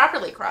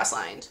improperly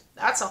cross-lined.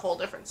 That's a whole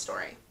different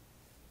story.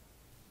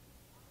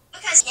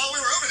 While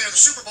we were over there,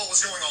 the Super Bowl was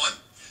going on.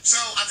 So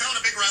I found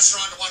a big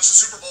restaurant to watch the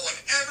Super Bowl, and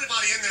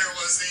everybody in there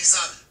was these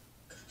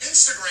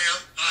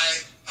Instagram.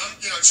 I'm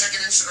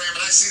checking Instagram,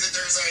 and I see that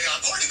there's a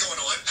party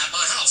going on at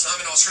my house. Now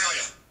I'm in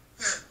Australia.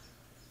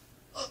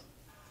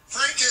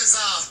 Frank is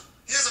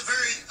he has a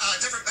very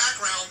different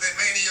background than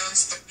Manny. He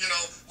owns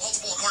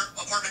multiple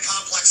apartment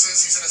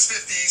complexes. He's in his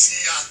 50s.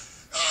 He has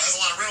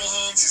a lot of rental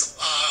homes. He's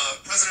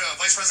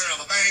vice president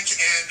of a bank,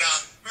 and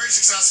very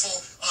successful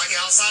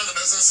outside of the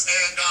business.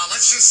 And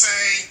let's just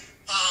say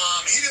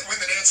he didn't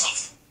win the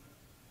dance-off.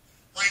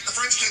 Like, the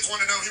French kids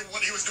wanted to know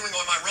what he was doing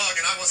on my rug,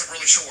 and I wasn't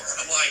really sure.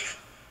 I'm like,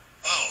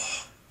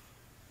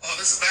 oh,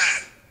 this is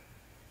bad.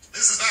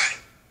 This is bad.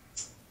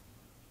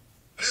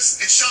 But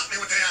it shocked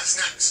me what they asked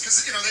next,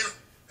 because they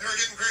were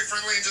getting very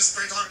friendly and just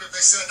very talkative.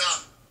 They said,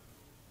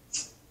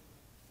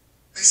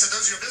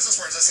 those are your business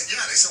words. I said,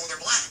 yeah. They said, well,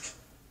 they're black.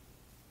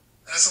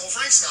 And I said, well,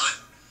 Frank's not.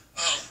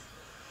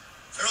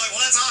 They were like, well,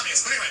 that's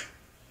obvious. But anyway,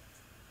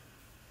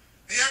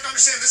 you have to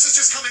understand, this is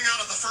just coming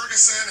out of the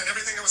Ferguson and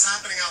everything that was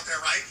happening out there,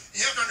 right?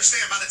 You have to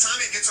understand, by the time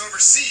it gets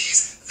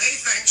overseas,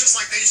 they think, just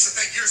like they used to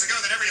think years ago,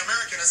 that every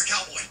American is a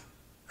cowboy,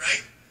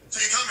 right?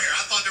 So you come here,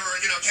 I thought there were,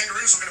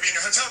 kangaroos were going to be in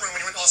your hotel room when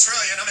you went to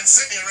Australia, and I'm in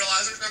Sydney and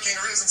realized there's no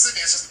kangaroos in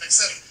Sydney, it's just a big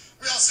city.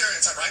 We all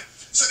stereotype, right?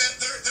 So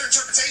their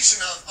interpretation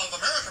of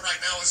America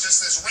right now is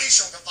just this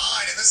racial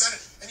divide and this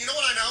and you know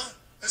what I know?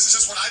 This is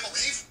just what I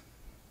believe.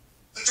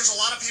 That there's a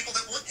lot of people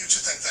that want you to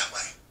think that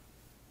way.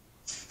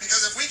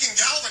 Because if we can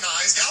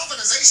galvanize,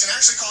 galvanization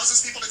actually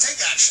causes people to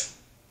take action.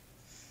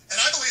 And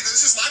I believe,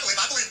 this is my belief,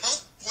 I believe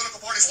both political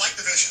parties like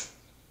division.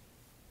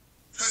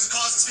 Because it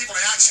causes people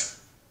to action.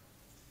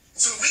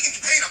 And so if we can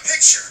paint a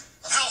picture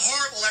of how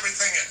horrible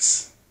everything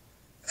is,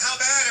 and how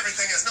bad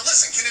everything is. Now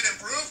listen, can it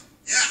improve?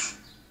 Yeah.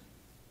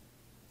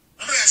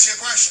 I'm going to ask you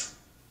a question.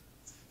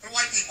 For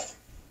white people,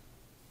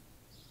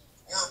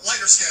 or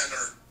lighter skinned,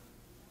 or,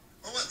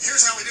 well,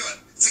 here's how we do it.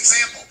 It's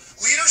example.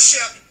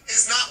 Leadership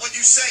is not what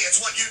you say,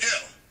 it's what you do.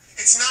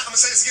 It's not, I'm going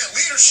to say this again,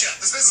 leadership,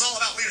 this business is all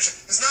about leadership,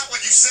 it's not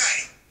what you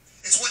say,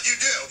 it's what you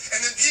do.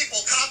 And then people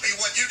copy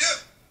what you do.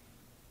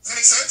 Does that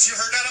make sense? You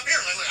heard that up here.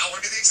 Like, I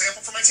want to be the example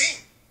for my team.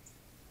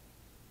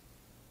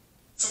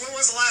 So when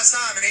was the last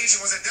time an Asian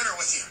was at dinner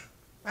with you?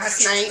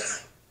 Last night.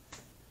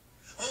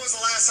 When was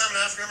the last time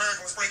an African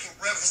American was breaking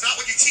bread? It's not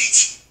what you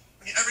teach.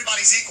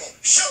 Everybody's equal.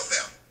 Show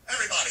them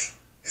everybody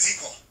is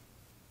equal.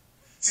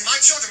 See, my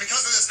children,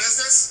 because of this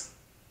business,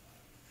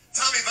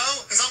 Tommy Vo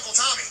is Uncle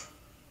Tommy.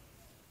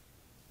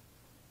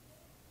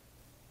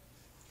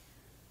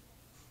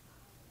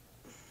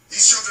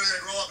 These children are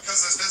going to grow up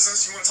because of this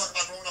business. You want to talk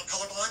about growing up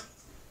colorblind?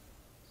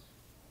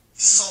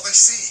 This is all they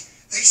see.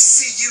 They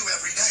see you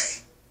every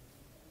day.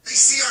 They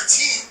see our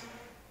team.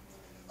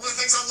 One of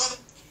the things I love.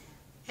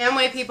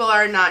 Amway people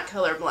are not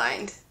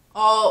colorblind.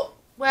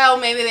 Well,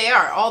 maybe they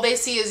are. All they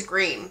see is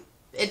green.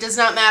 It does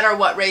not matter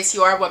what race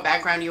you are, what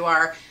background you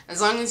are. As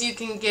long as you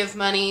can give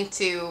money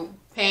to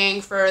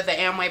paying for the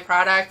Amway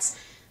products,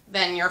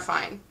 then you're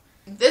fine.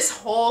 This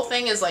whole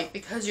thing is like,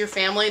 because you're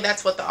family,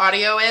 that's what the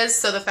audio is.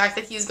 So the fact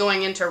that he's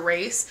going into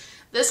race,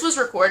 this was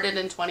recorded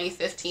in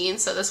 2015.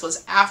 So this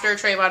was after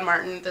Trayvon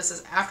Martin. This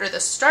is after the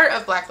start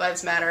of Black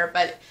Lives Matter,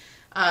 but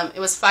it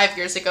was 5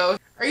 years ago.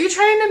 Are you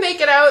trying to make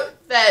it out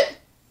that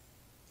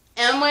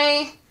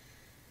Amway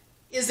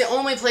is the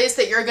only place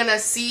that you're gonna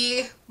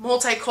see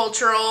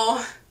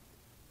multicultural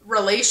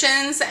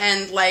relations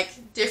and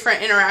like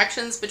different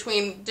interactions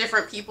between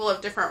different people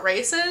of different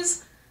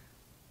races?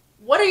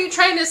 What are you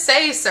trying to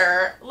say,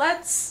 sir?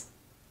 Let's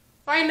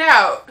find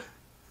out.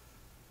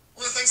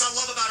 One of the things I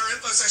love about our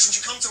info sessions,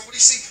 you come to them, what do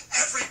you see?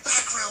 Every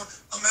background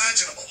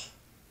imaginable.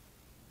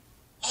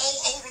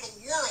 All over the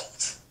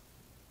world.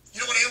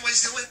 You know what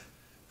Amway's doing?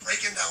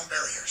 Breaking down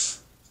barriers.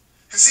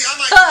 Because see, I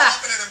might grow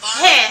up in an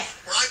environment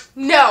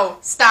where No,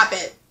 stop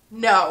it.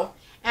 No.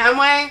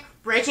 Amway,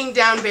 breaking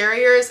down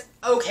barriers,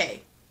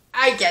 okay.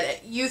 I get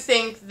it. You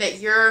think that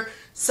you're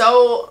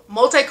so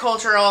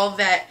multicultural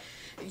that,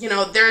 you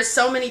know, there's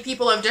so many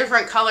people of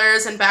different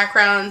colors and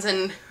backgrounds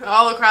and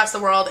all across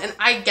the world, and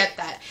I get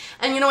that.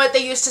 And you know what?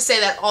 They used to say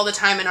that all the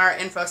time in our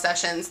info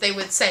sessions. They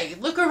would say,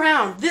 look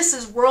around. This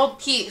is world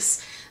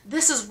peace.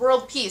 This is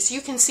world peace.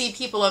 You can see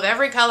people of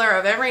every color,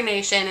 of every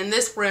nation in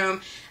this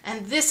room,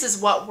 and this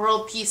is what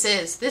world peace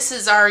is. This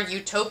is our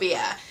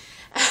utopia.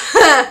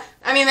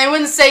 I mean, they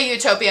wouldn't say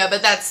utopia,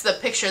 but that's the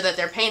picture that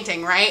they're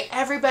painting, right?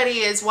 Everybody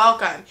is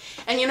welcome.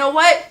 And you know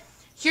what?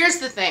 Here's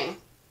the thing.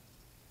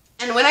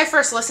 And when I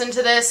first listened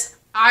to this,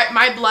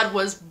 my blood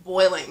was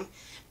boiling.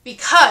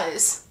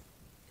 Because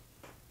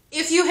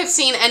if you have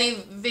seen any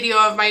video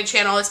of my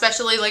channel,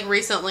 especially like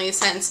recently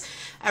since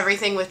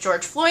everything with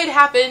George Floyd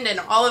happened and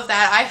all of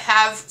that, I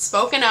have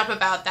spoken up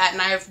about that,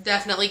 and I have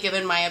definitely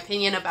given my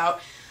opinion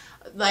about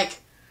like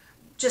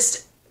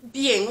just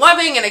being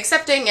loving and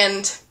accepting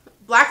and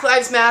Black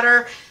Lives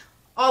Matter,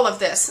 all of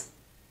this.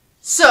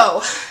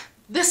 So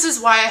this is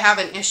why I have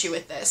an issue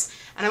with this.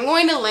 And I'm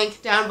going to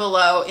link down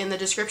below in the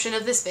description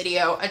of this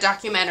video a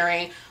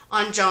documentary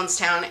on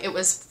Jonestown. It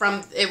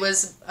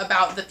was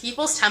about the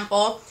People's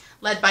Temple,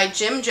 led by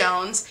Jim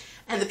Jones,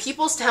 and the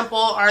People's Temple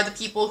are the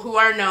people who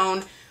are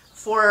known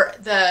for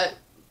the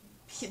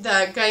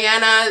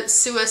Guyana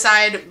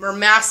suicide or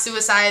mass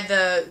suicide,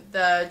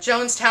 the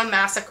Jonestown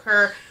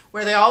massacre,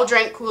 where they all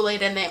drank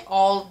Kool-Aid and they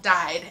all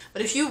died.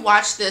 But if you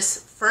watch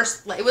this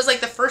it was like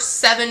the first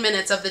 7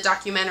 minutes of the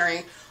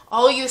documentary,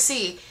 all you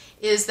see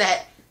is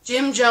that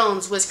Jim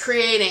Jones was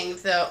creating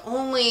the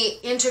only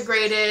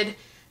integrated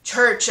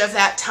church of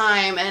that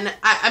time. And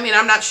I mean,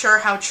 I'm not sure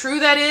how true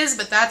that is,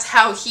 but that's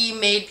how he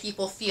made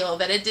people feel,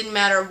 that it didn't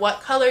matter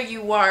what color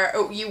you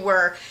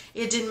were,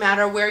 it didn't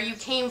matter where you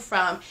came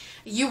from,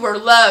 you were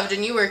loved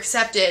and you were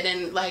accepted,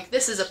 and like,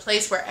 this is a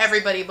place where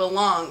everybody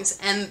belongs.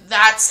 And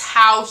that's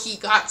how he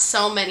got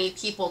so many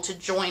people to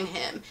join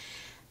him.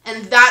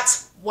 And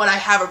that's what I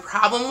have a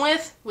problem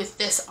with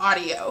this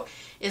audio,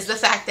 is the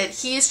fact that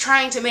he's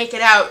trying to make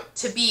it out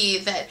to be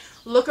that,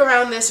 look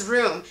around this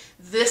room,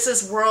 this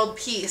is world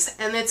peace.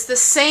 And it's the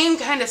same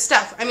kind of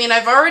stuff. I mean,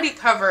 I've already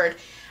covered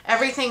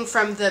everything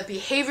from the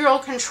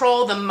behavioral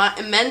control, the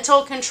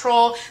mental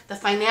control, the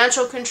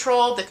financial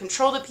control, the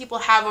control that people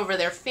have over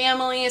their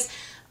families,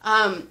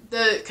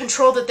 the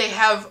control that they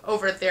have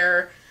over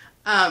their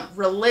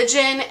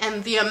religion,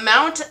 and the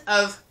amount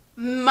of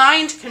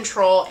mind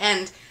control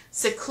and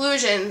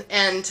seclusion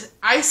and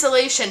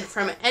isolation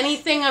from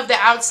anything of the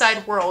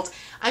outside world.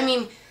 I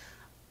mean,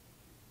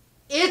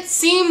 it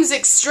seems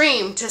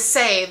extreme to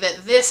say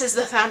that this is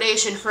the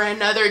foundation for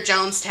another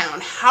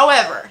Jonestown.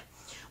 However,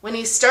 when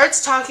he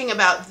starts talking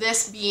about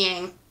this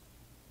being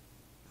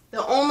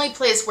the only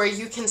place where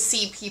you can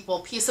see people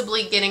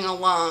peaceably getting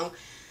along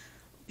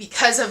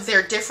because of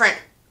their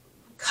different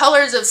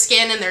colors of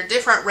skin and their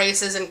different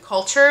races and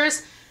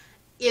cultures,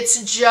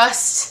 it's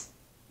just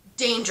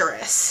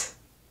dangerous.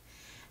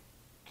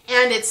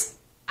 And it's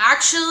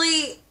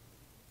actually,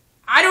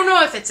 I don't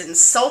know if it's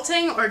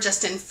insulting or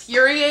just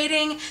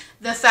infuriating,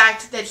 the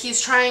fact that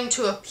he's trying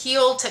to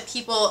appeal to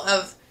people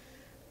of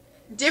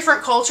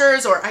different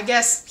cultures, or I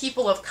guess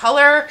people of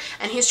color,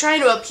 and he's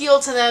trying to appeal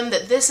to them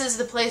that this is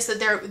the place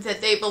that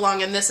they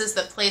belong, and this is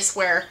the place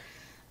where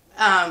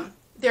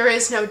there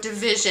is no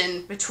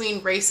division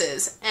between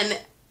races. And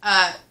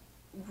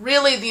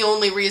really the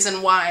only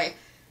reason why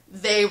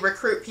they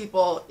recruit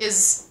people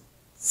is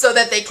so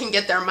that they can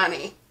get their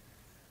money.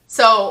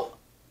 So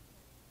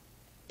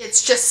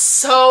it's just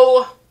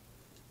so,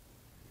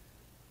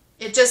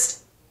 it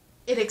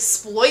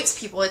exploits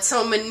people. It's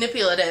so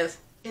manipulative.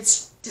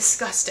 It's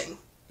disgusting.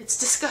 It's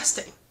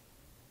disgusting.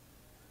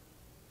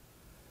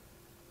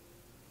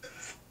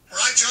 Where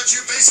I judge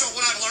you based on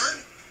what I've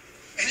learned,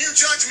 and you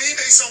judge me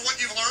based on what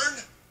you've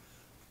learned.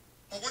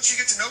 Well, once you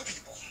get to know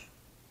people,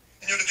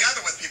 and you're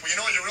together with people, you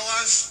know what you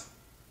realize?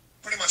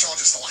 Pretty much all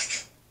just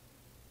alike.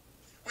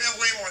 We have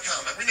way more in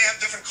common. We may have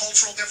different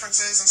cultural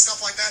differences and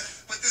stuff like that,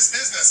 but this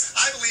business,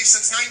 I believe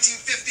since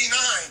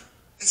 1959,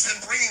 it's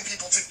been bringing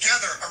people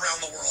together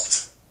around the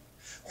world.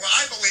 Where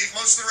I believe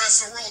most of the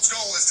rest of the world's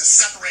goal is to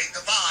separate,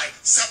 divide,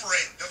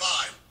 separate,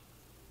 divide.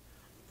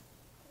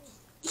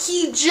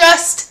 He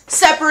just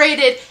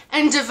separated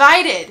and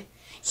divided.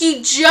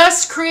 He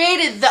just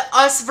created the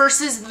us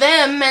versus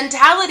them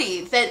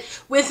mentality, that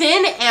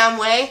within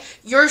Amway,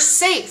 you're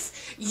safe.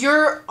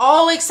 You're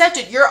all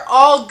accepted. You're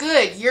all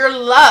good. You're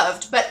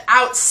loved. But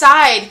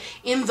outside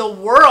in the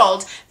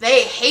world,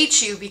 they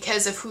hate you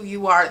because of who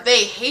you are.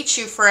 They hate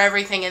you for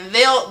everything, and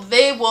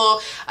they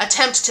will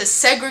attempt to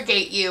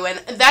segregate you. And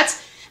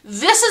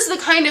this is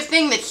the kind of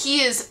thing that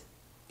he is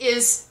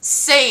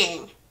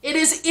saying. It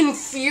is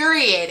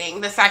infuriating,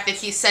 the fact that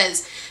he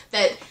says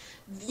that,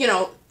 you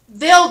know,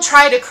 they'll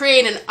try to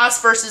create an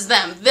us versus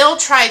them. They'll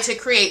try to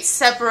create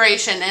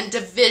separation and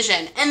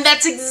division. And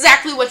that's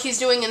exactly what he's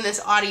doing in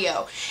this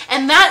audio.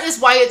 And that is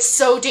why it's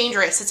so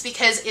dangerous. It's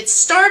because it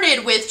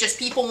started with just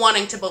people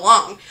wanting to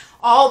belong.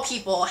 All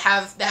people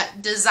have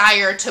that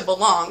desire to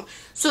belong.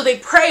 So they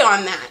prey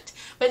on that.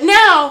 But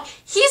now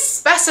he's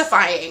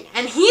specifying,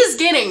 and he's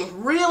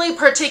getting really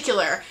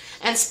particular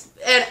and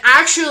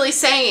actually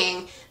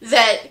saying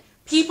that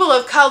people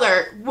of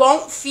color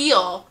won't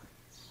feel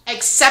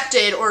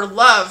accepted or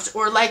loved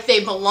or like they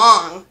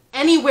belong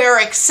anywhere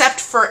except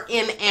for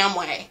in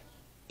Amway.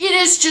 It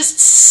is just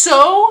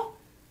so,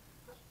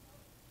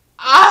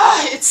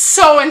 it's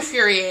so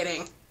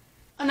infuriating.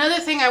 Another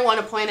thing I want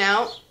to point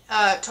out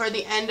toward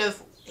the end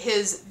of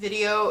his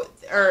video,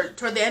 or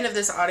toward the end of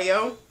this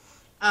audio,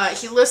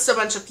 he lists a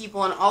bunch of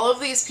people, and all of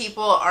these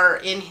people are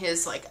in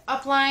his like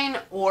upline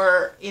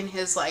or in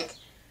his like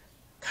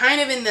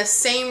kind of in the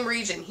same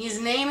region. He's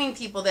naming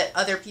people that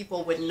other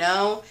people would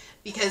know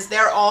because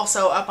they're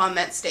also up on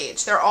that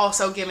stage. They're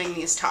also giving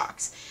these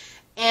talks.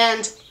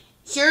 And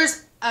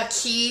here's a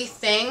key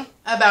thing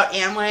about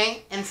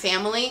Amway and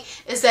family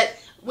is that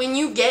when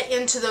you get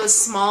into those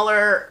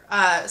smaller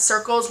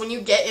circles, when you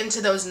get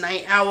into those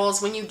night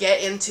owls, when you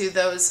get into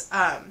those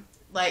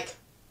like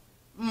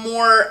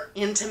more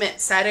intimate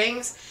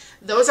settings,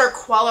 those are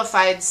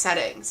qualified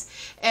settings.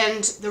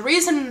 And the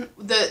reason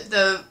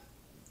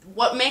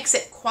what makes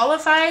it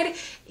qualified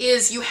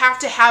is you have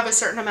to have a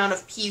certain amount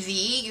of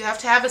PV, you have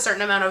to have a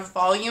certain amount of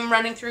volume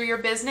running through your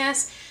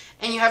business,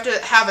 and you have to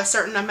have a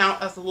certain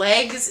amount of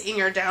legs in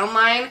your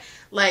downline.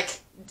 Like,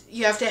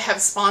 you have to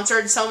have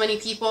sponsored so many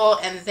people,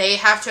 and they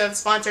have to have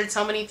sponsored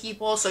so many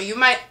people. So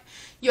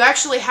you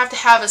actually have to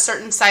have a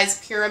certain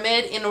size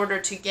pyramid in order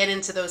to get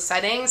into those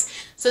settings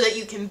so that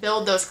you can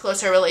build those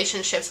closer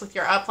relationships with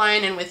your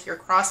upline and with your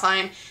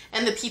crossline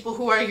and the people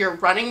who are your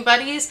running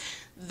buddies.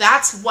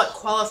 That's what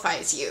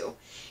qualifies you.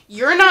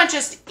 You're not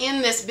just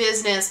in this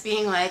business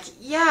being like,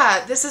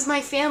 yeah, this is my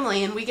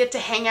family and we get to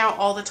hang out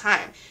all the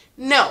time.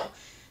 No.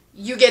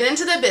 You get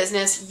into the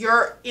business,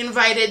 you're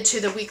invited to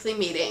the weekly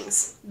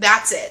meetings.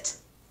 That's it.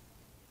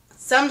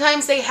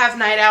 Sometimes they have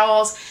night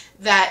owls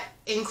that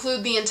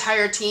include the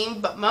entire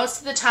team, but most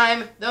of the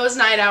time, those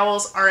night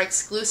owls are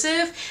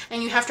exclusive,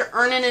 and you have to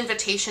earn an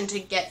invitation to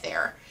get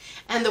there.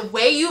 And the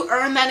way you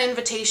earn that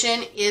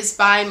invitation is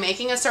by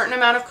making a certain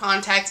amount of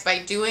contacts, by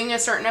doing a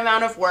certain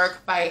amount of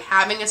work, by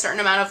having a certain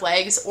amount of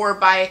legs, or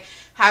by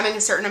having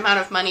a certain amount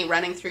of money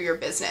running through your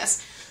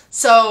business.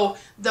 So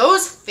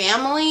those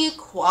family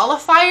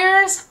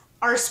qualifiers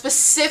are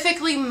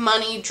specifically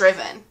money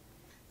driven.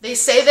 They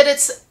say that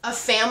it's a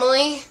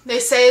family. They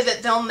say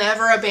that they'll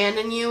never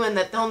abandon you and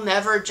that they'll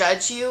never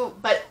judge you.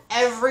 But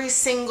every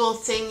single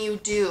thing you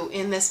do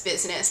in this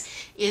business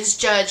is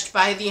judged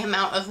by the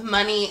amount of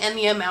money and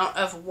the amount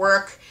of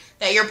work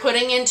that you're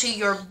putting into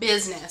your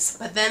business.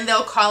 But then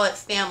they'll call it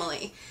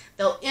family.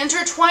 They'll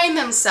intertwine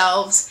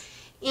themselves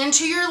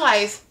into your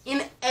life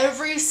in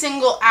every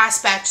single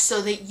aspect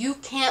so that you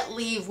can't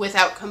leave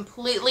without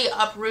completely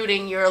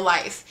uprooting your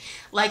life.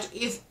 Like,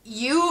 if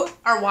you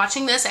are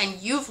watching this and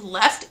you've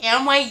left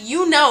Amway,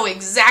 you know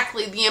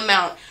exactly the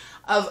amount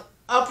of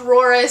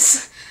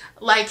uproarious,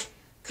 like,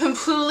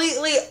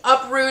 completely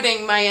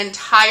uprooting my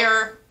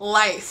entire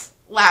life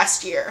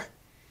last year.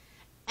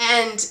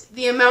 And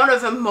the amount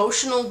of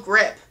emotional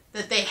grip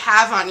that they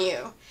have on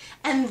you.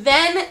 And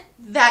then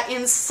that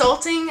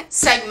insulting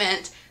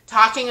segment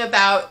talking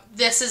about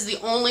this is the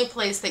only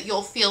place that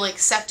you'll feel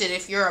accepted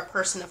if you're a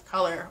person of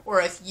color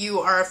or if you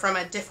are from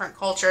a different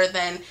culture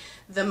than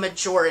the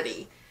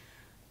majority.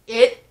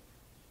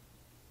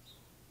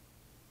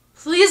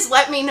 Please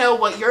let me know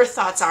what your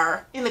thoughts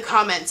are in the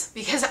comments,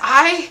 because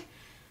I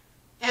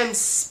am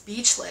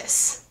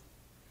speechless.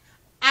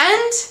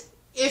 And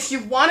if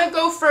you want to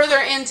go further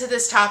into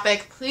this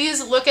topic,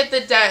 please look at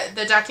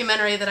the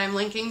documentary that I'm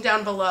linking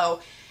down below.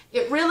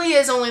 It really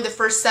is only the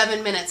first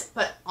 7 minutes,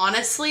 but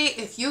honestly,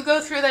 if you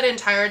go through that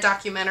entire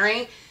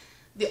documentary,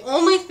 the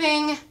only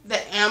thing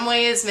that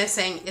Amway is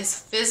missing is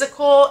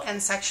physical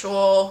and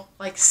sexual,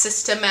 like,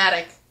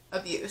 systematic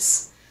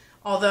abuse.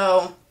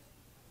 Although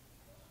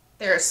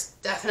there's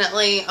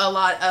definitely a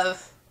lot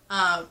of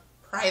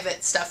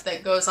private stuff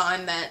that goes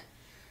on that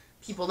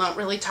people don't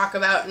really talk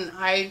about, and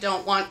I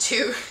don't want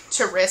to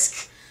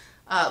risk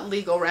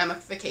legal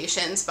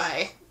ramifications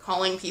by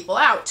calling people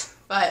out.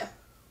 But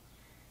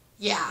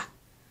yeah,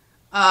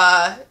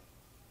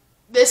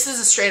 this is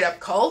a straight up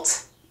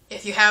cult.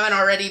 If you haven't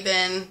already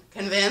been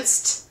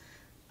convinced,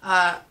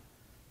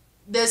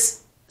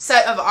 this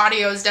set of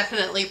audios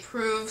definitely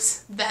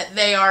proves that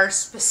they are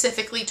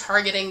specifically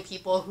targeting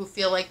people who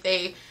feel like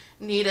they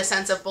need a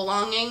sense of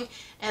belonging,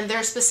 and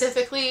they're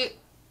specifically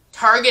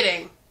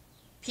targeting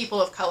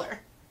people of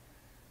color.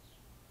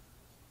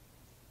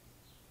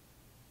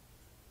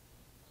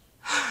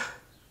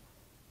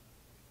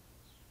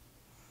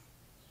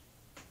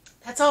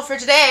 That's all for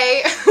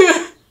today.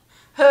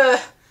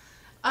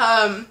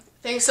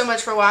 Thanks so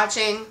much for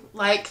watching.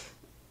 Like,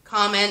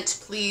 comment,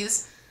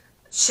 please.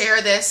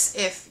 Share this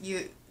if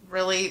you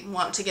really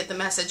want to get the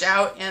message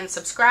out, and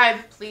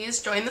subscribe. Please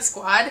join the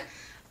squad.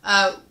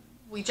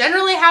 We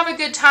generally have a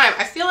good time.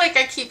 I feel like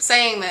I keep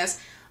saying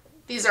this.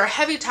 These are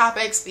heavy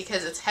topics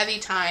because it's heavy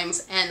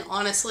times, and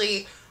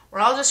honestly, we're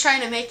all just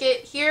trying to make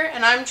it here,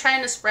 and I'm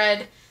trying to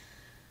spread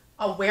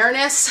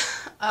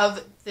awareness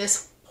of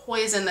this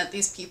poison that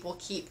these people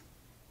keep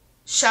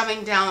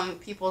shoving down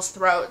people's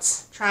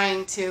throats,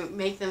 trying to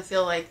make them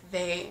feel like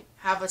they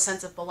have a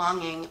sense of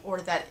belonging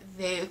or that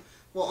they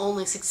will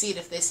only succeed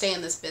if they stay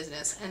in this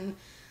business. And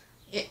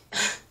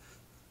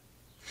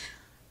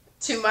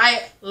to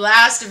my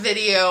last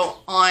video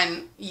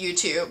on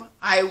YouTube,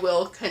 I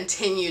will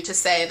continue to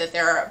say that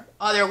there are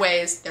other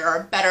ways, there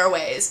are better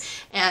ways,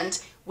 and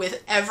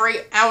with every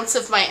ounce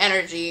of my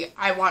energy,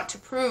 I want to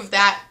prove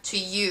that to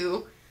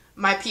you,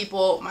 my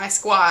people, my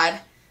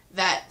squad,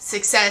 that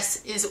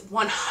success is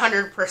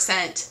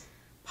 100%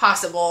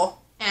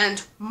 possible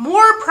and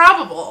more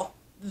probable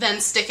than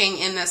sticking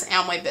in this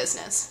Amway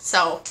business.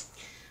 So,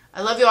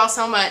 I love you all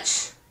so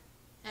much,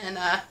 and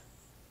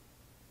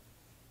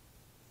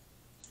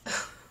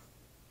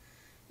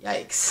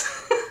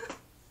yikes.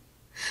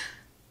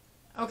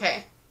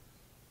 Okay.